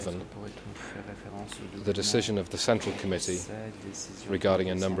 37, Peut-être pourrait-on faire référence au the document decision of the Central Committee 37, décision regarding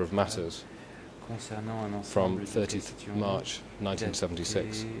a du number of central matters concernant un from ensemble de 30th questions March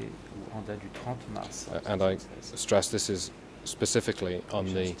 1976. datées ou en date du 30 mars And I 1976. stress this is specifically on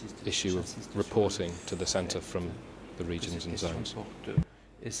the issue of reporting to the centre from the Que regions cette and question zones. porte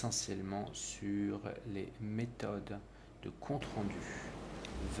essentiellement sur les méthodes de compte rendu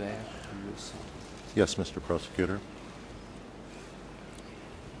vers le centre. Yes, Mr. Prosecutor.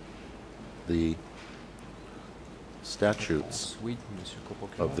 The statutes Oui, Monsieur le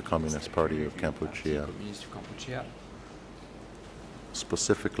Co-Procureur, of the Communist Party of du Parti Kampuchea communiste du Kampuchea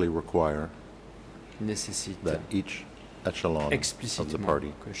specifically require nécessite that each echelon of the explicitement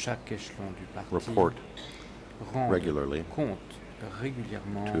party que chaque échelon du parti report rende regularly compte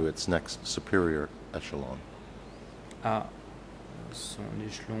régulièrement to its next superior echelon. à son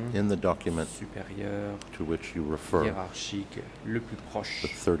échelon In the document supérieur to which you refer, hiérarchique le plus proche the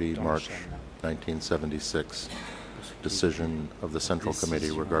 30 dans la March chaîne. 1976 decision of the Central Committee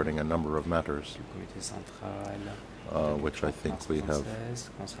Décision regarding a number of matters, du comité central, which I think we have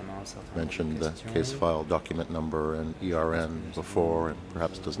concernant un certain nombre mentioned de the questions. case file document number and ERN before, and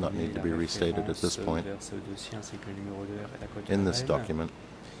perhaps does not need to be restated at this point. In this document,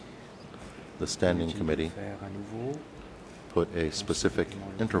 the Standing Committee put a specific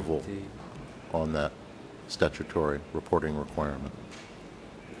interval on that statutory reporting requirement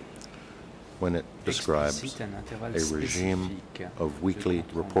when it describes a regime of weekly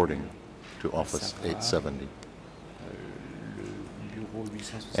reporting to Office 870.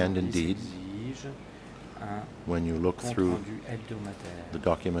 And indeed, when you look through the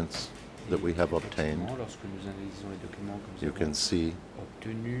documents that we have obtained, you can see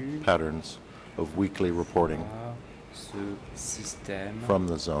patterns of weekly reporting from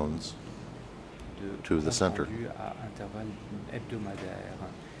the zones to the center.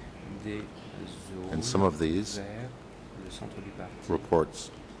 And some of these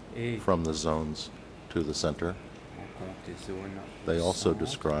reports from the zones to the center, they also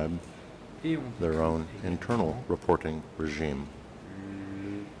describe their own internal reporting regime.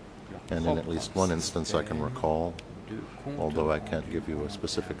 And in at least one instance I can recall, although I can't give you a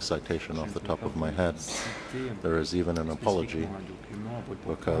specific citation off the top of my head, there is even an apology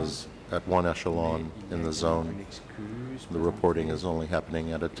because at one echelon in the zone, the reporting is only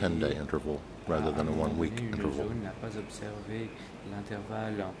happening at a 10-day interval rather than a one-week interval.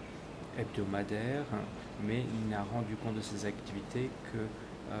 Hebdomadaire, mais il n'a rendu compte de ses activités que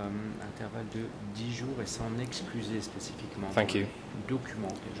intervalle de 10 jours et s'en excuser spécifiquement. Thank you.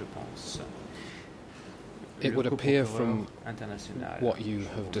 Documenté, je pense. It would appear from what you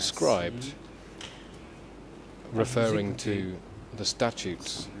have described, referring to the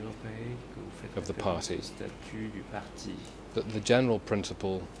statutes of the party, that the general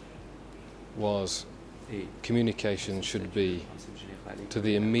principle was communication should be to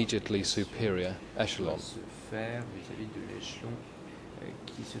the immediately superior echelon.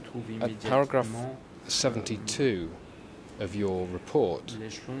 At paragraph 72 of your report,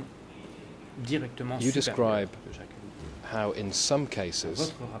 you describe how in some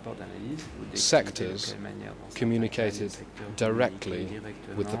cases sectors communicated directly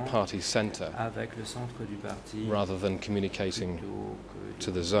with the party centre rather than communicating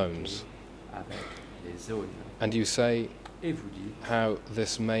to the zones. And you say how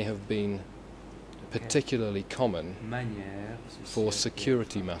this may have been particularly common for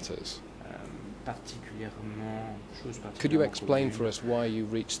security matters. Could you explain for us why you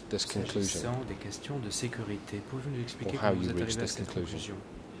reached this conclusion? Or how you reached this conclusion?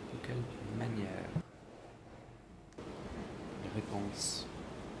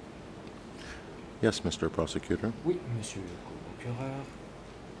 Yes, Mr. Prosecutor. Oui, Monsieur le Procureur.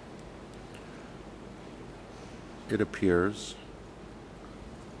 It appears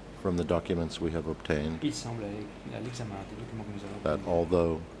from the documents we have obtained that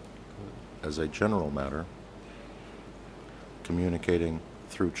although, as a general matter, communicating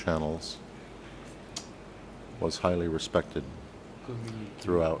through channels was highly respected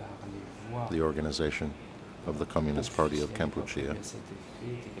throughout the organization of the Communist Party of Kampuchea,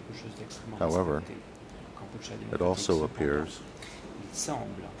 however, it also appears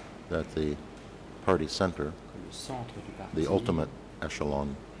that the party center, the ultimate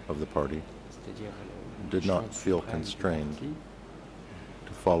echelon of the party, did not feel constrained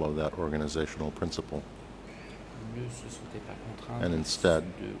to follow that organizational principle, and instead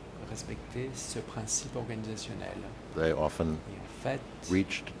they often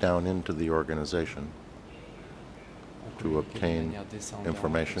reached down into the organization to obtain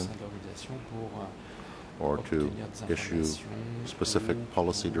information or to issue specific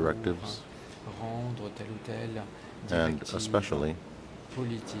policy directives, and especially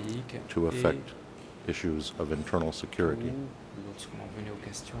to affect issues of internal security,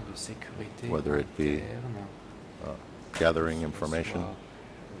 whether it be gathering information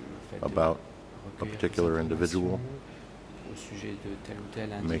about a particular individual,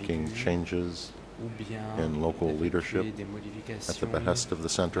 making changes in local leadership at the behest of the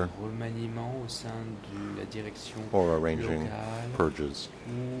center, remaniement au sein de la direction or arranging locale, purges.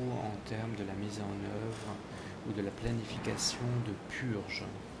 ou en termes de la mise en œuvre ou de la planification de purges.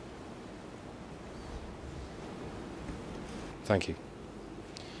 Thank you.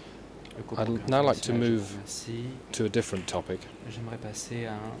 I'd now like to move to a different topic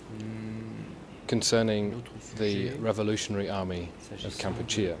concerning the Revolutionary Army of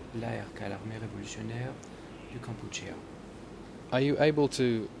Kampuchea. Are you able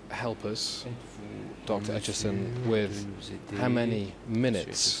to help us, Dr. Etcheson, with how many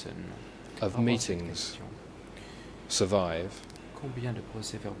minutes of meetings survive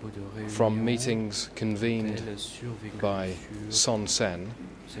from meetings convened by Son Sen,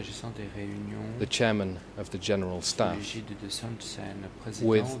 the chairman of the General Staff,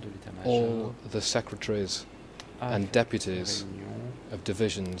 with all the secretaries and deputies of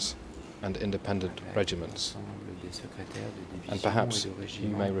divisions and independent regiments? And perhaps you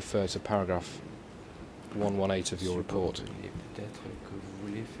may refer to paragraph 118 of your report.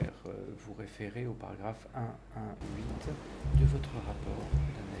 Vous référez au paragraphe 118 de votre rapport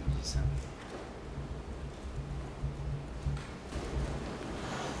d'analyse.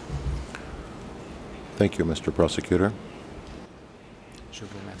 Thank you, Mr. Prosecutor. Je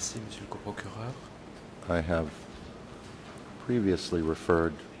vous remercie, Monsieur le Co-Procureur. I have previously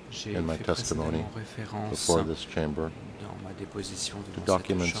referred in my testimony before this chamber to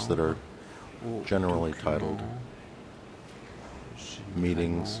documents that are generally titled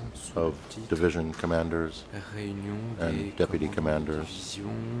Meetings of Division Commanders and Deputy Commanders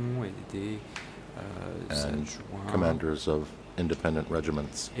and Commanders of Independent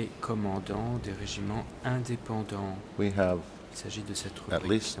Regiments. We have at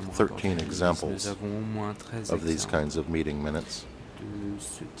least 13 examples of these kinds of meeting minutes,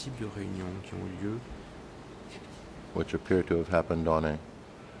 which appear to have happened on a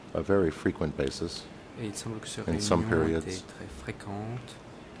very frequent basis, in some periods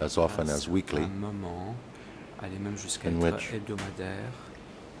as often as weekly, in which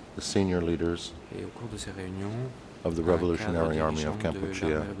the senior leaders of the Revolutionary Army of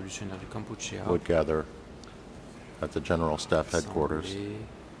Kampuchea would gather at the General Staff Headquarters,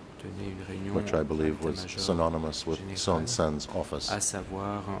 which I believe was synonymous with Son Sen's office,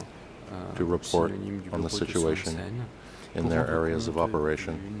 to report on the situation in their areas of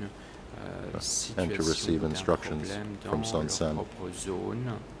operation and to receive instructions from Son Sen.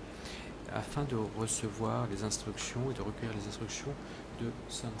 Afin de recevoir les instructions et de recueillir les instructions de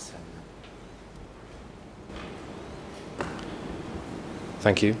Son Sen.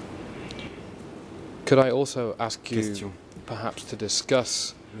 Thank you. Could I also ask you perhaps to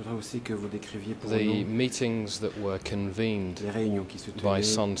discuss the meetings that were convened by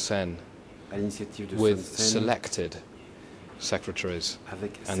Son Sen with selected secretaries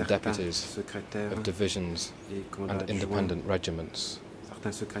and deputies of divisions and independent regiments,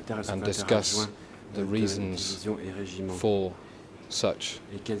 and discuss the reasons for such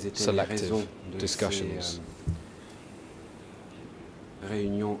selective discussions?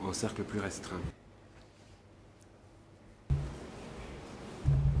 Réunion en cercle plus restreint.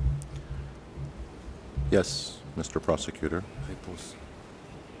 Yes, Mr. Prosecutor. Réponse.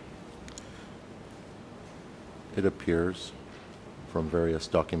 It appears from various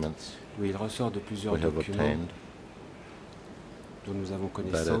documents Oui, il ressort de plusieurs we have documents obtained dont nous avons that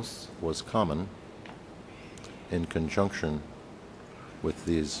connaissance it was common, in conjunction with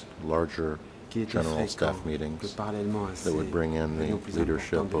these larger general staff meetings that would bring in the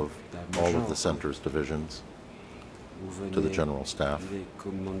leadership of all of the center's divisions to the general staff,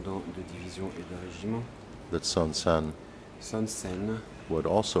 that Son Sen would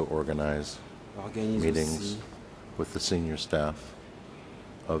also organize meetings with the senior staff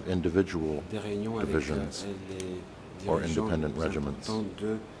of individual divisions or independent regiments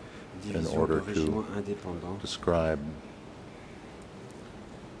in order to describe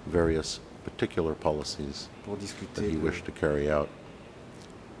various particular policies that he wished to carry out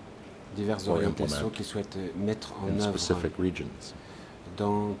or implement in specific regions.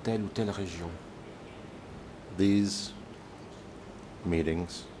 Dans telle ou telle région. These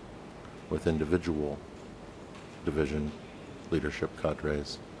meetings with individual division leadership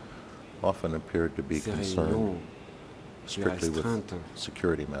cadres often appeared to be concerned strictly with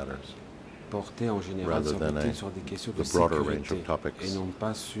security matters, rather than the broader range of topics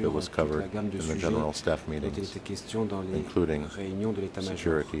that was covered in the general staff meetings, including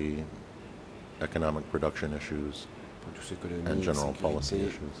security, economic production issues, and general policy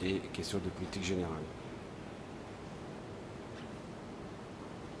issues.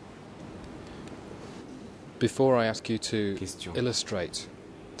 Before I ask you to Question. illustrate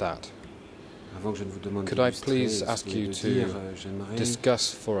that, Avant que je ne vous demande could I d'illustrer please ce ask que je you veux to dire, j'aimerais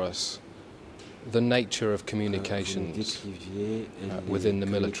discuss for us the nature of que vous me communications décriviez within the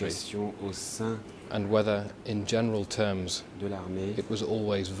les military, communications au sein and whether, in general terms, de l'armée it was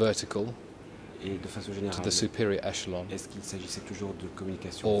always vertical et de façon to générale. the superior echelon, Est-ce qu'il s'agissait toujours de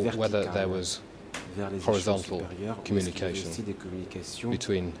communication or whether there verticale was vers les échelons horizontal supérieurs, ou est-ce qu'il y avait communication aussi des communications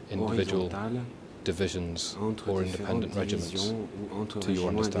between individual horizontales divisions entre or différentes independent regiments, divisions ou entre to your régiments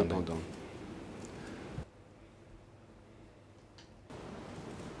understanding? indépendants?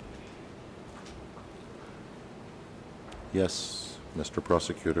 Yes, Mr.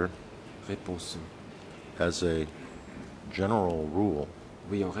 Prosecutor. Réponse. As a general rule,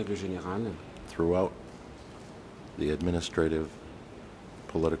 Oui, en règle générale, throughout the administrative,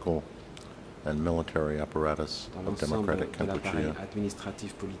 political, and military apparatus dans of l'ensemble democratic de l'appareil Kampuchea,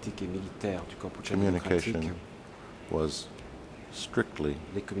 administratif, politique et militaire du Kampuchea communication démocratique, was strictly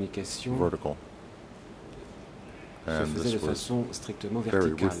les communications vertical, se and faisaient de this was façon strictement very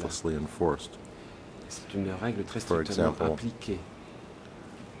verticale. ruthlessly enforced. C'est une règle très For strictement example, appliquée.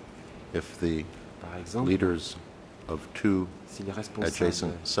 If the Par exemple, leaders of two si les responsables adjacent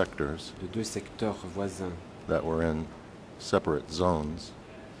sectors de deux secteurs voisins that were in separate zones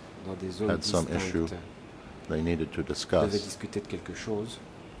dans des zones had some issue distinctes they needed to devaient discuss, discuter de quelque chose,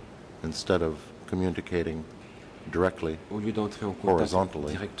 instead of communicating directly au lieu d'entrer en contact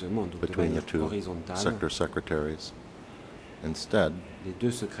horizontally directement, donc de between the manière two horizontale, sector secretaries, instead les deux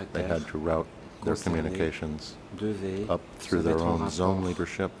they secrétaires had to route their concernés communications devaient up se through their mettre en own zone rapport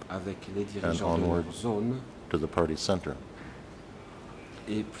leadership avec les dirigeants de onward leur zone to the party center.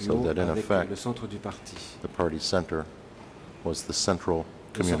 et plus So haut that in avec effect, le centre du parti. The party center was the central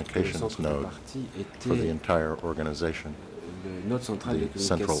Le communications centre du node parti for the était entire organization, le node central de the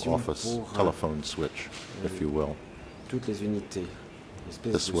central communication office pour telephone switch, if you will. toutes les unités. Une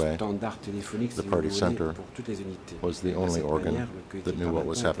espèce This de way, standard téléphonique, the si vous party voulez, center pour toutes les unités. was the De only cette organ manière, le comité that knew what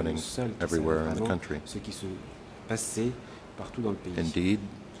was parlementaire était happening le seul qui everywhere savait in the vraiment country. ce qui se passait partout dans le pays. Indeed,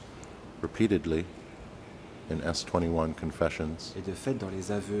 repeatedly, in S-21 confessions, Et de fait, dans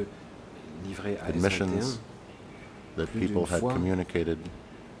les aveux livrés à admissions S21, that plus people d'une had fois, communicated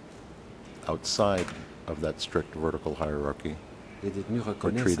outside of that strict vertical hierarchy les détenus were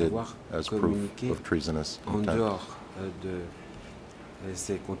reconnaissent treated avoir as proof communiqué of treasonous en intent. dehors de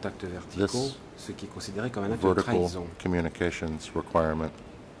ces contacts verticaux, This ce qui est considéré comme un acte de vertical trahison. communications requirement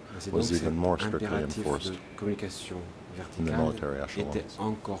C'est donc was cet even more strictly impératif enforced de communication in the verticale military echelons. était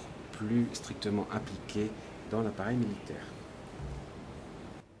encore plus strictement appliqué dans l'appareil militaire.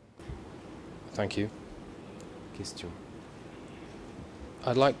 Thank you. Question.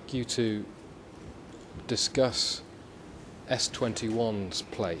 I'd like you to discuss S21's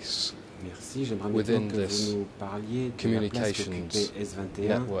place Merci. J'aimerais within maintenant que this vous nous parliez de la place communications qu'occupait S21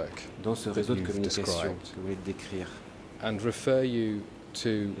 network dans ce that réseau de you've communication described, que vous voulez décrire. and refer you to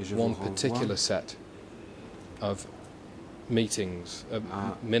Et je vous one renvoie particular set of meetings, à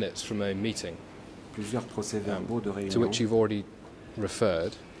minutes from a meeting, plusieurs procès-verbaux de to réunion which you've already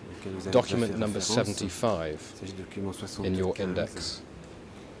referred, auxquels vous avez document déjà fait number référence. 75 Il s'agit de document in your 75, index,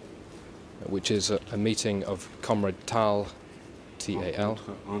 which is a meeting of Comrade Tal, TAL, rencontre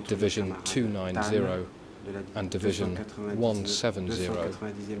entre Division le camarade 290 de la and Division 170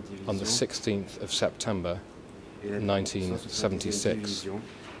 290e on the division 16th of September et la 1976. division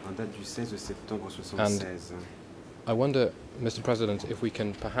en date du 16 septembre 1976. I wonder, Mr. President, if we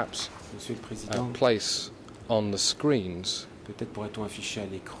can perhaps Monsieur le Président, place on the screens peut-être pourrait-on afficher à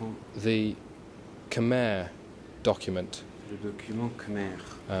l'écran the Khmer document le document Khmer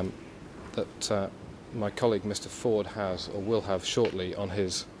that my colleague Mr. Ford has or will have shortly on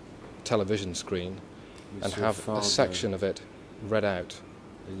his television screen, and Monsieur have Ford a section of it read out.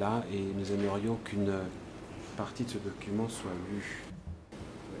 est là, et nous aimerions qu'une partie de ce document soit lue.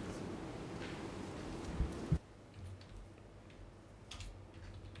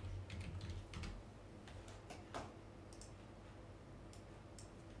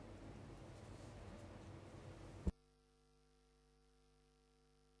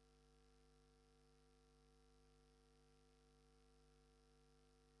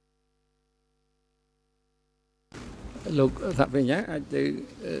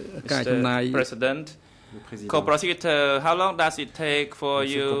 Mr. President, Le président. Co-Prosecutor, how long does it take for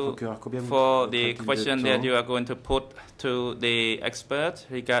Monsieur le you procureur, combien for vous the prend-il de question that temps you are going to put to the expert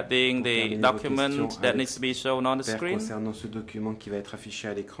regarding pour the terminer vos document questions that avec needs to be shown on the Père, screen? concernant ce document qui va être affiché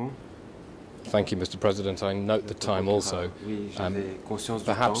à l'écran? Thank you, Mr. President. I note the time also. Oui, j'avais conscience du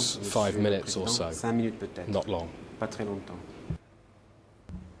perhaps temps. 5 Monsieur le minutes or Président. so. 5 minutes peut-être. Not long. Pas très longtemps.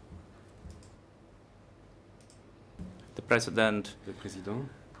 President. Le président.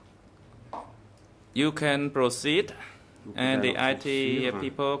 You can proceed, Vous pouvez and the alors IT poursuivre.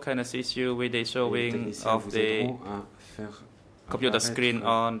 people can assist you with the Et les showing techniciens of vous the aideront à faire computer apparaître screen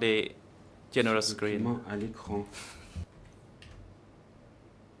on the general ce screen. document à l'écran.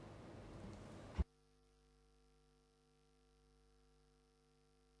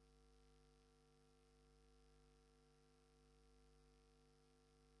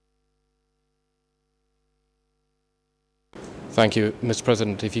 Thank you, Mr.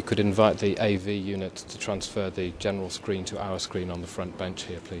 President. If you could invite the AV unit to transfer the general screen to our screen on the front bench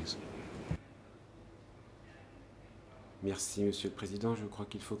here, please. Merci, Monsieur le Président. Je crois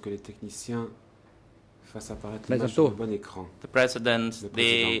qu'il faut que les techniciens fassent apparaître l'image sur le bon écran. The President,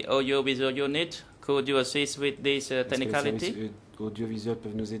 the audiovisual unit, could you assist with this Est-ce que les technicality? services audiovisuels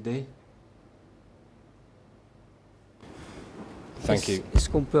peuvent nous aider? Thank you. Est-ce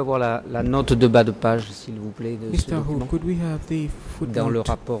qu'on peut avoir la note de bas de page, s'il vous plaît, de ce Mr. Hu, document could we have the dans le footnote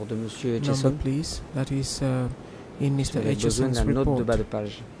rapport de Monsieur number, Etcheson? please? That is in Mr. J'aurais besoin de Etcheson's la note de report. bas de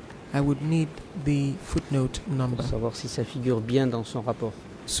page I would need the footnote number pour savoir si ça figure bien dans son rapport.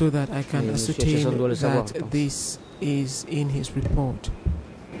 so that I can Et Monsieur ascertain Etcheson doit le savoir, je that pense. this is in his report.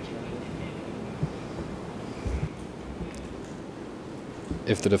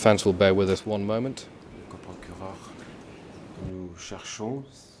 If the defence will bear with us one moment. Le co-procureur, nous cherchons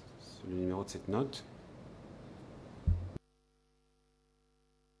le numéro de cette note.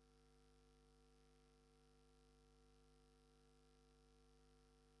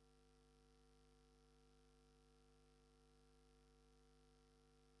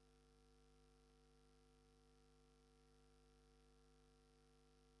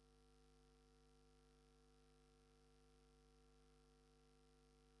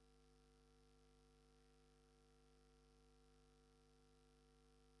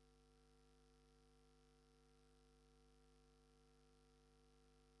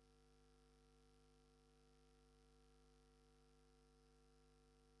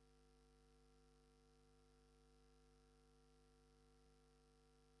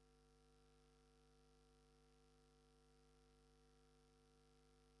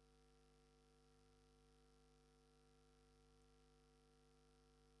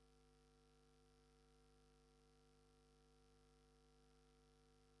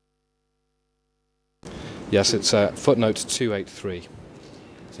 Yes, it's footnote 283.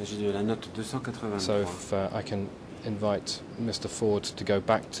 Il s'agit de la note 283. So if I can invite Mr. Ford to go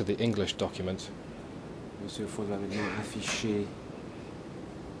back to the English document. Monsieur Ford va maintenant afficher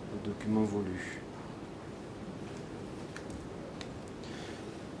le document voulu.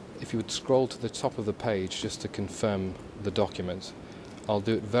 If you would scroll to the top of the page just to confirm the document. I'll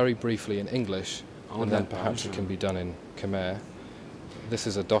do it very briefly in English and then perhaps it can be done in Khmer. This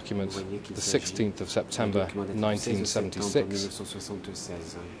is a document, the 16th of September 1976.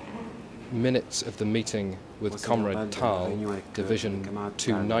 Minutes of the meeting with Comrade Tal, Division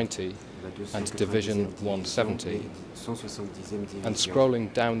 290 and Division 170. And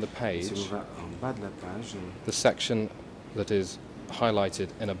scrolling down the page, the section that is highlighted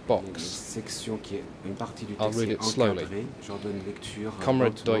in a box. I'll read it slowly.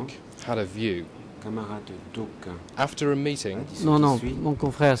 Comrade Duik had a view. After a meeting... Non, mon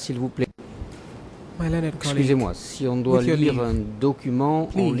confrère, s'il vous plaît. Excusez-moi, si on doit lire un document,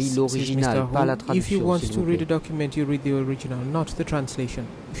 on lit l'original, pas la traduction. If you want to read a plaît. document, you read the original, not the translation,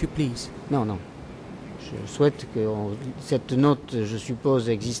 if you please. Non. Je souhaite que cette note, je suppose,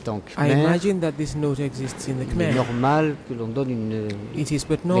 existe en I Khmer. imagine that this note exists in the Il est Khmer. normal que l'on donne une It is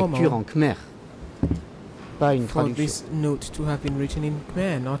but lecture normal en Khmer, pas une for traduction. this note to have been written in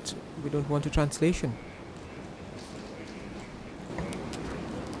Khmer, not, we don't want a translation.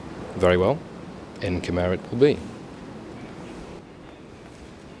 Very well. In Khmer it will be.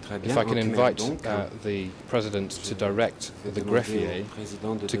 If I can invite the President to direct the greffier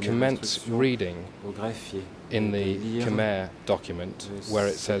to commence reading in the Khmer document where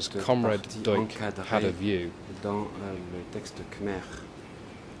it says Comrade Duik had a view,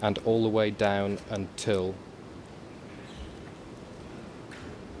 and all the way down until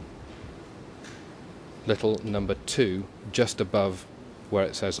little number 2, just above where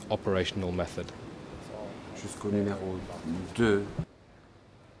it says operational method. Jusqu'au numéro 2,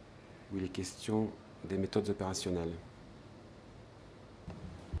 où il est question des méthodes opérationnelles.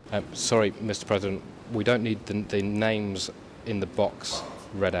 Sorry, Mr. President, we don't need the names in the box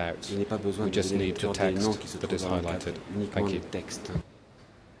read out. Il n'est pas besoin We de just donner need the lecture des noms qui text se that is trouvent dans le highlighted. cadre, uniquement Thank le you. texte.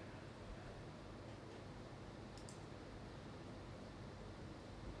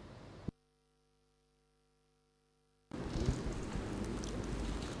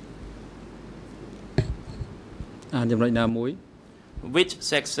 Which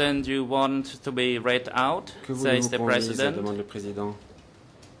section do you want to be read out? Says the President. Demande le Président.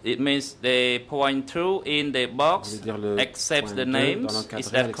 It means they point through in the box, except the names.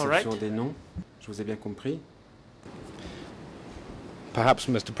 Is that correct? Je vous ai bien compris. Perhaps,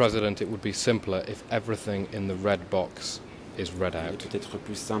 Mr. President, it would be simpler if everything in the red box is read out. Il est peut-être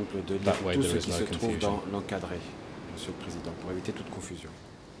plus simple de lire tout ce qui se trouve dans l'encadré, Monsieur le Président, pour éviter toute confusion.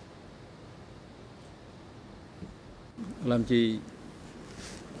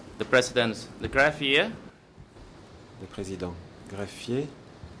 The President, the graphier. Le Président, greffier.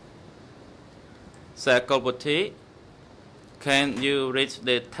 Sir Kolboti, can you read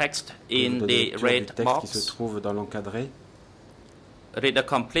the text in the red box? Qui se trouve dans l'encadré. Read the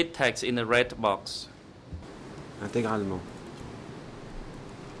complete text in the red box. Intégralement.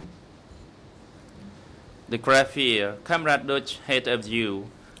 The graphier, Comrade Dutch, head of you.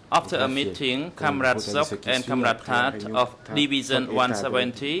 After a meeting, Comrade Sok and Comrade Tat of Division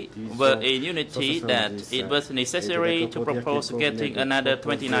 170 were in unity that it was necessary to propose getting another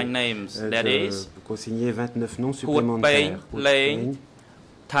 29 names. That is, Hood Payne Lane,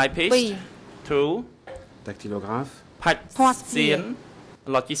 Typist, 2, Dactylographe, Pat Sien,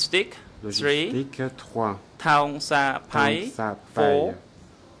 Logistic, 3, Thong Sa Pai, 4, 4,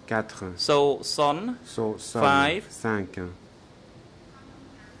 So Son, 5, 5,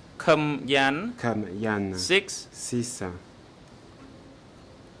 Kham Yan, 6,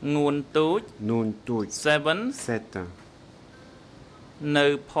 Nguyen Tuj, 7, 7,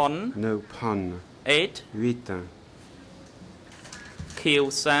 No Pon, 8, Kieu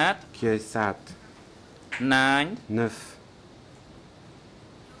Sat, 9,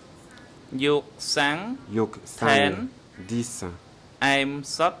 Yuk Sang, 10, 10, Aim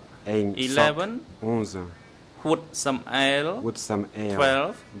Sok, 11, Wood Samael,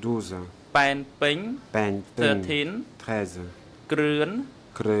 12, 12, Ping, 13, 13, Gruen,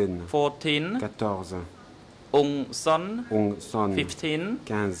 14, 14, Ung Son, 15,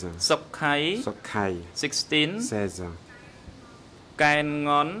 15, Sok Khai, 16, 16, Cain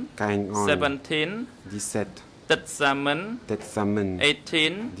Ngon, 17, 17, Tet Samen,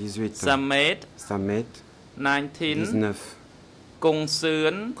 18, 18, Samet, 19, 19, Kung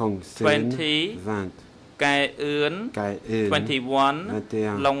Suen, 20, 20, Cai Ưn, 21,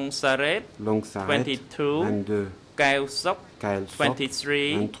 Long Saret, 22, Cao Sok,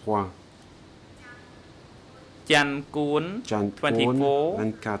 23, Chan Kuon,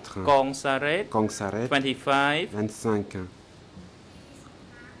 24, Kong Saret, 25,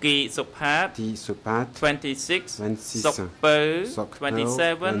 Ki Sophat, 26, Sok Pơ,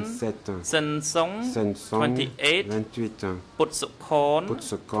 27, Sen Song, 28, Put Sukhon,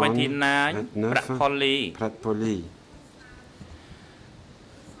 29, Pratpoli.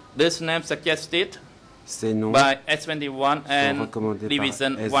 This name suggested by S21 and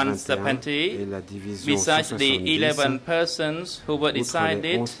Division 170, besides the 11 persons who were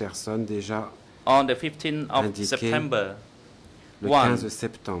decided on the 15th of September. 1.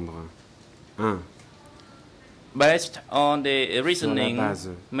 Based on the reasoning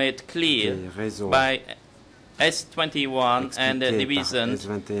made clear by S21 and the divisions,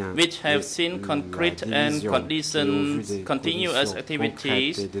 which have seen concrete and continuous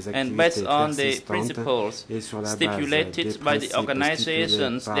activities, and based on the principles stipulated by the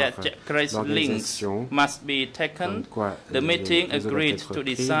organizations that great links must be taken, the meeting agreed to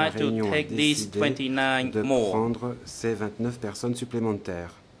decide to take these 29 more.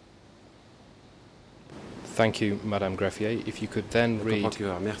 Thank you, Madame Greffier. If you could then read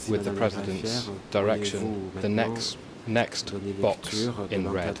with the President's direction the next box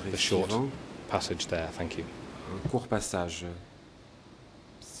in red, the short passage there. Thank you. Un court passage,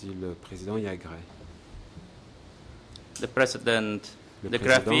 si le Président y agrée. The President, the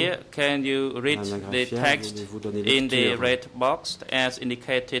Greffier, can you read the text in the red box as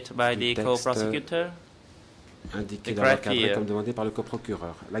indicated by the Co-Prosecutor? Indiqué dans l'encadré comme demandé par le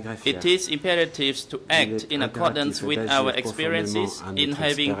coprocureur. La greffière. It is imperative to act in accordance with our experiences in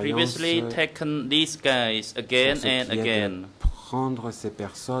having previously taken these guys again and again. Prendre ces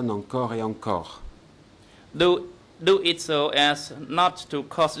personnes encore et encore. Do it so as not to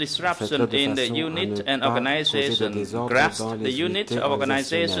cause disruption in the unit and organization. Grasp the unit of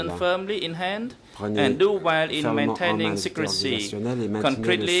organization firmly in hand and do while in maintaining secrecy.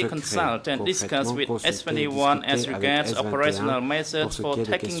 Concretely consult and discuss with S21 as regards operational methods for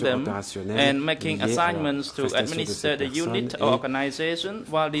taking them and making assignments to administer the unit or organization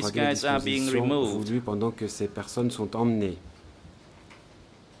while these guys are being removed. Pendant que ces personnes sont emmenées.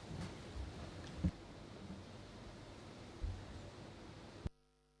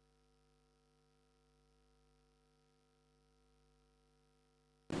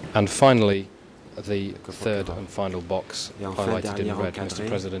 And finally, the third and final box highlighted in red. Mr.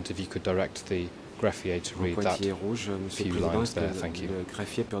 President, if you could direct the greffier to read that few lines there. Thank you. Le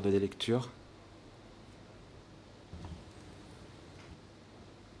greffier peut ordonner lecture.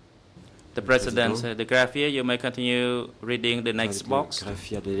 The President, the greffier, you may continue reading the next box.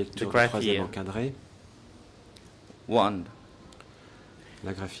 The greffier. 1.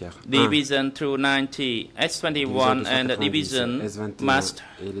 La greffière. Division through 90, S21 and the division must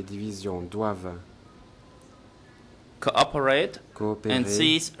et les divisions doivent cooperate and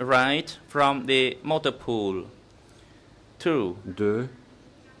seize right from the motor pool. 2.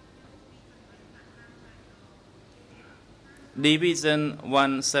 Division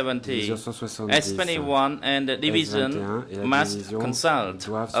 170, S21 and the division must consult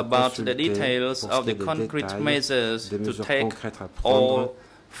about the details of the concrete measures to take all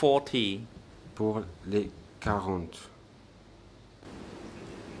 40. Pour les 40.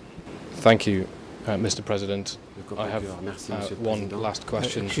 Thank you, Mr. President. I have one last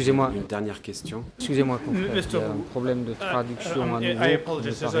question. Excusez-moi. Une dernière question. Excusez-moi, confrère. Il y a un problème de traduction à nouveau. I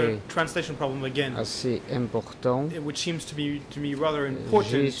apologize. There's a translation problem again. Assez important. Which seems to me rather important.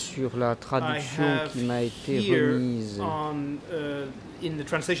 J'ai sur la traduction qui m'a été remise in the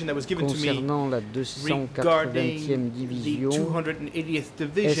translation that was given to me concernant la 280e division,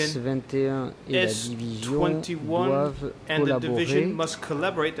 S21 et la division doivent collaborer.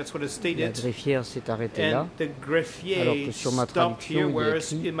 La greffière s'est arrêtée là, alors que sur ma traduction, il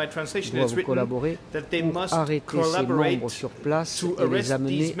est écrit doivent collaborer pour arrêter ces membres sur place et les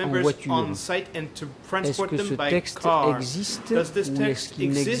amener en voiture. Est-ce que ce texte existe ou est-ce qu'il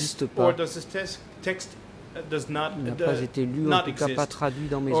n'existe pas? N'a pas été lu, en tout cas pas traduit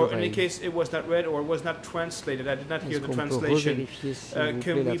dans mes oreilles. Est-ce qu'on peut revérifier, s'il vous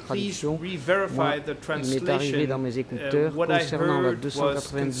plaît, la traduction? Moi, il m'est arrivé dans mes écouteurs, concernant la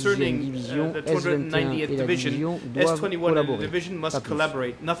 290e division, S21 et la division doivent collaborer. Pas plus.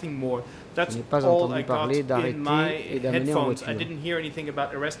 Je n'ai pas entendu parler d'arrêter et d'amener en voiture.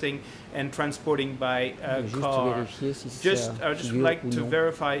 Juste vérifier si ça figure ou non.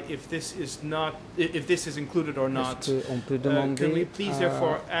 Included or not. On peut demander can we please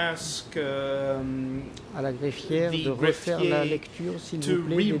therefore ask à la greffière de refaire la lecture, s'il vous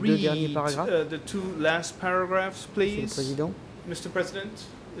plaît, des deux derniers paragraphes? The two last paragraphs, please. Monsieur le Président. Mr. President,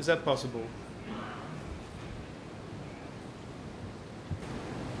 is that possible?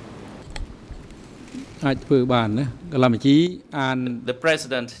 The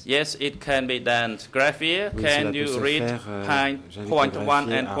President, yes, it can be done. Greffier, can you read point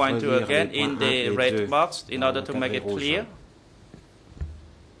 1 and point 2 again in the red box in order to make it clear?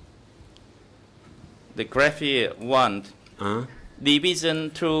 The greffier 1.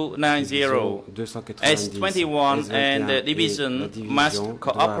 Division 290, S21 and the division must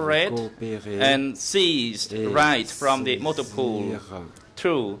cooperate and seize right from the motor pool.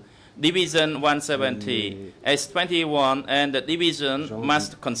 2. Division 170, S21 and the division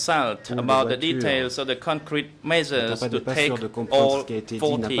must consult about the details of the concrete measures to take all 40.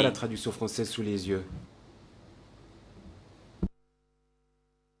 N'a pas la traduction française sous les yeux.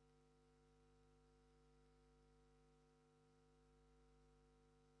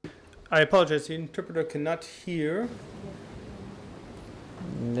 I apologize, the interpreter cannot hear.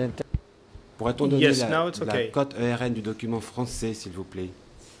 Pourrait-on donner la cote ERN du document français, s'il vous plaît?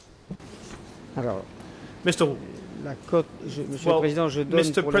 Alors, Mr. Monsieur le Président, je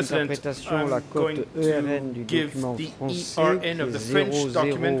donne pour l'interprétation la cote ERN du document français qui est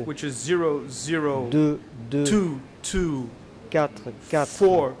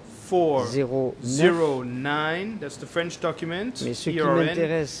 00224409. That's the French document. Mais ce qui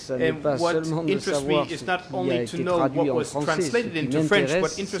m'intéresse, ce n'est pas seulement de savoir ce qui a été traduit en français. Ce qui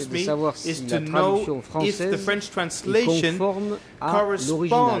m'intéresse, c'est de savoir si la traduction française est conforme à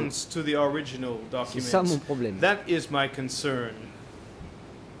l'original. C'est ça mon problème. That is my concern.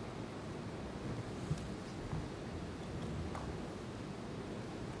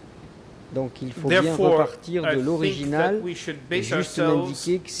 Donc il faut bien repartir de l'original et juste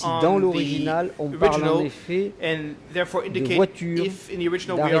m'indiquer que si dans l'original on parle en effet de voiture,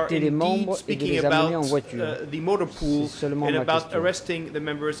 d'arrêter les membres et de les amener en voiture. C'est seulement ma question.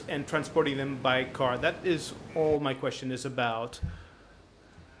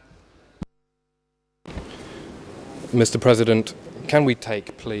 Mr. President, can we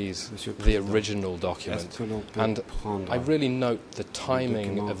take, please, the original document? And I really note the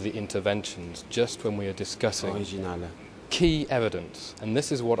timing of the interventions just when we are discussing key evidence. And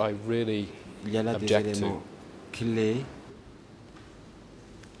this is what I really object to.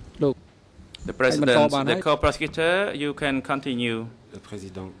 The President, the co-prosecutor, you can continue.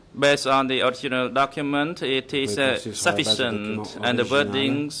 Based on the original document, it is sufficient, and the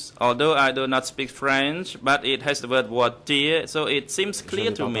wordings, although I do not speak French, but it has the word voiture, so it seems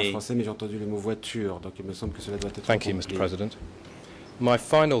clear to me. Thank you, Mr. President. My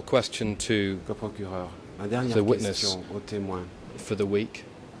final question to the witness for the week.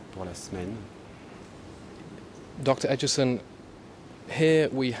 Dr. Etcheson, here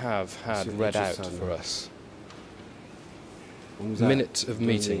we have had read out for us minutes of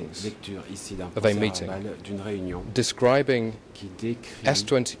meetings, of a meeting, describing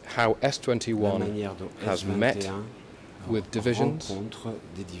how S21 has met with divisions,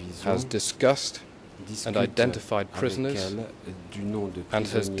 has discussed and identified prisoners, and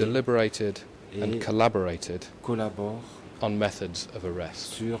has deliberated and collaborated on methods of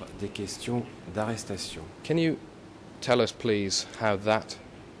arrest. Can you tell us, please, how that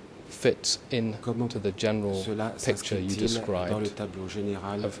fits into the general picture you described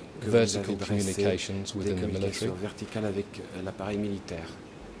of vertical communications within the military?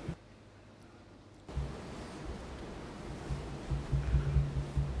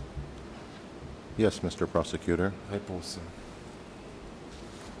 Yes, Mr. Prosecutor.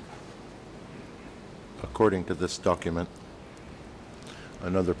 According to this document,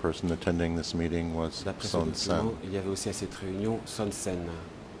 another person attending this meeting was Son Sen,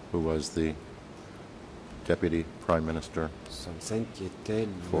 who was the Deputy Prime Minister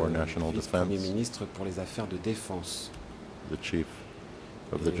for National Defense, the Chief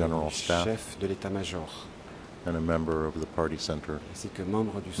of the General Staff, and a member of the Party Center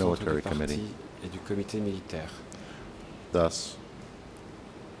Military Committee. Thus,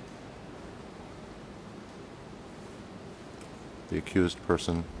 the accused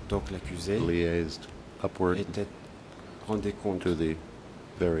person liaised upward to the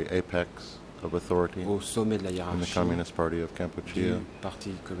very apex of authority in the Communist Party of Kampuchea,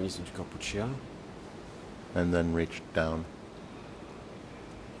 and then reached down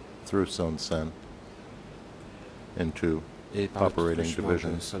through Son Sen into operating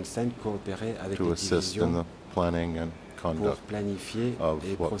division to assist in the planning and conduct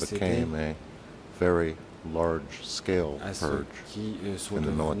of what became a very large-scale purge in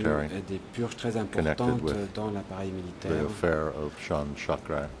the military, connected with the affair of Shan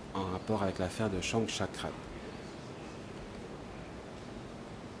Chakra.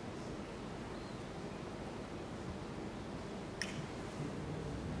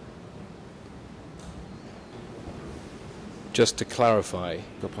 Just to clarify,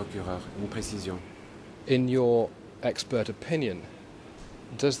 in your expert opinion,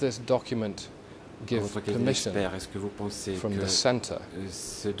 does this document give permission from the centre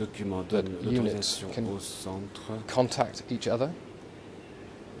that units can contact each other,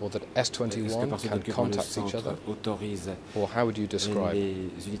 or that S21 can contact each other, or how would you describe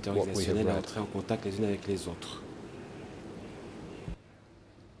what we have read?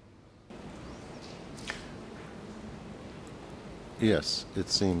 Yes, it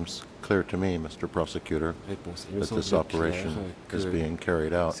seems clear to me, Mr. Prosecutor, that this operation is being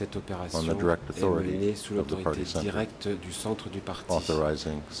carried out on the direct authority of the Party Center,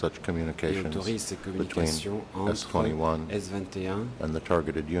 authorizing such communications between S21 and the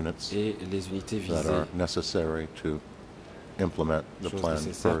targeted units that are necessary to implement the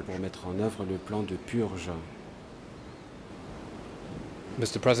planned purge.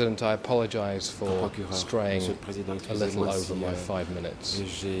 Mr. President, I apologize for straying a little over my 5 minutes,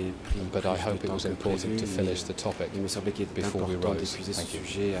 but I hope it was important to finish the topic before we rose. Thank you.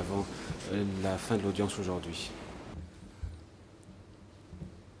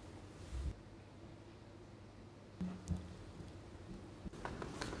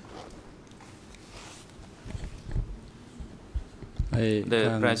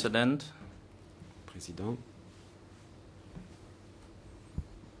 The President.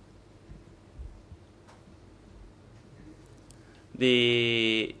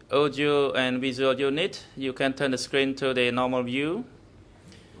 The audio and visual unit, you can turn the screen to the normal view.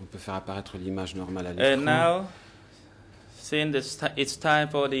 And now, since it's time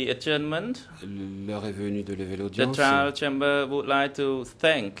for the adjournment, the trial chamber would like to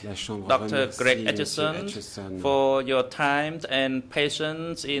thank Dr. Greg Etcheson for your time and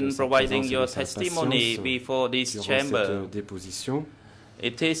patience in providing your testimony before this chamber.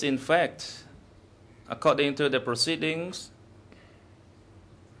 It is, in fact, according to the proceedings,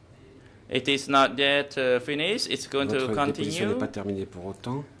 it is not yet finished. It's going to continue.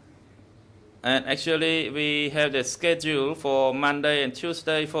 And actually, we have the schedule for Monday and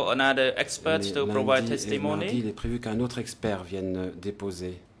Tuesday for another expert to provide testimony. Il est prévu qu'un autre expert vienne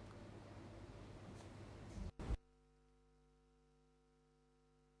déposer.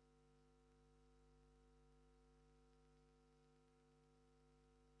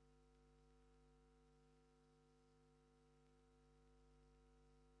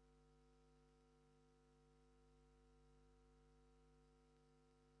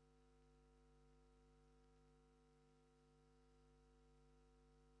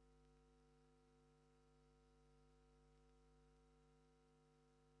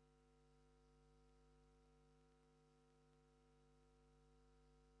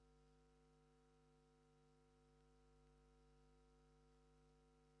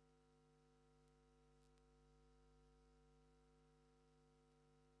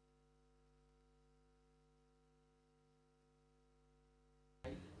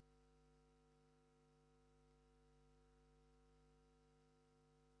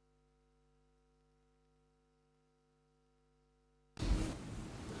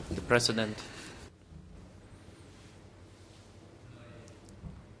 The President.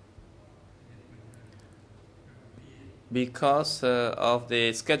 Because of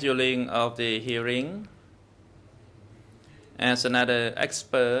the scheduling of the hearing, as another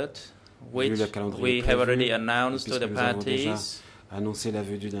expert, which we have already announced to the parties, annoncé la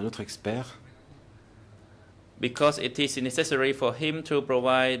venue d'un autre expert, because it is necessary for him to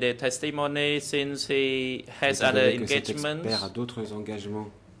provide the testimony since he has other engagements.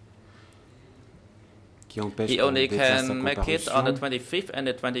 He only can make it on the 25th and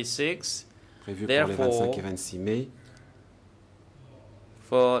the 26th. Therefore,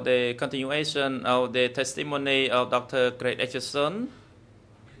 for the continuation of the testimony of Dr. Greg Etcheson,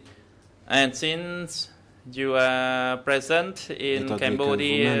 and since you are present in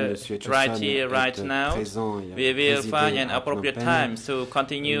Cambodia right here, right now, we will find an appropriate time to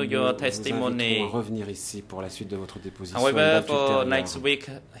continue your testimony. However, for next week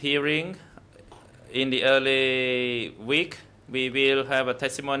hearing, in the early week, we will have a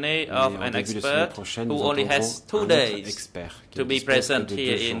testimony of an expert who only has 2 days to be present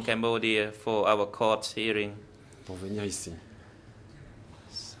here in Cambodia for our court hearing.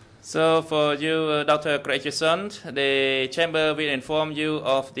 So for you, Dr. Etcheson, the chamber will inform you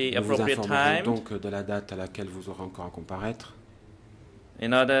of the appropriate time donc de la date à laquelle vous aurez encore à comparaître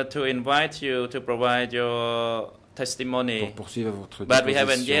in order to invite you to provide your testimony. Pour poursuivre votre But we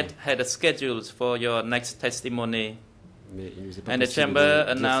haven't yet had a schedule for your next testimony. And the chamber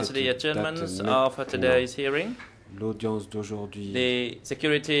announced the adjournments of today's hearing. L'audience d'aujourd'hui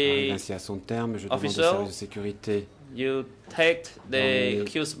arrive ainsi à son terme. Je demande aux services de sécurité you take the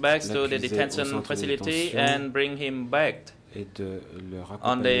accused back to the detention facility and bring him back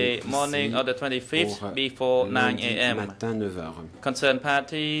on the morning of the 25th before 9 a.m. Concerned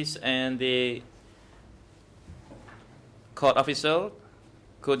parties and the court official,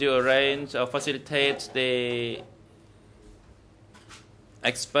 could you arrange or facilitate the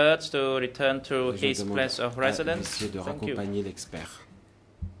experts to return to his place of residence? Thank you.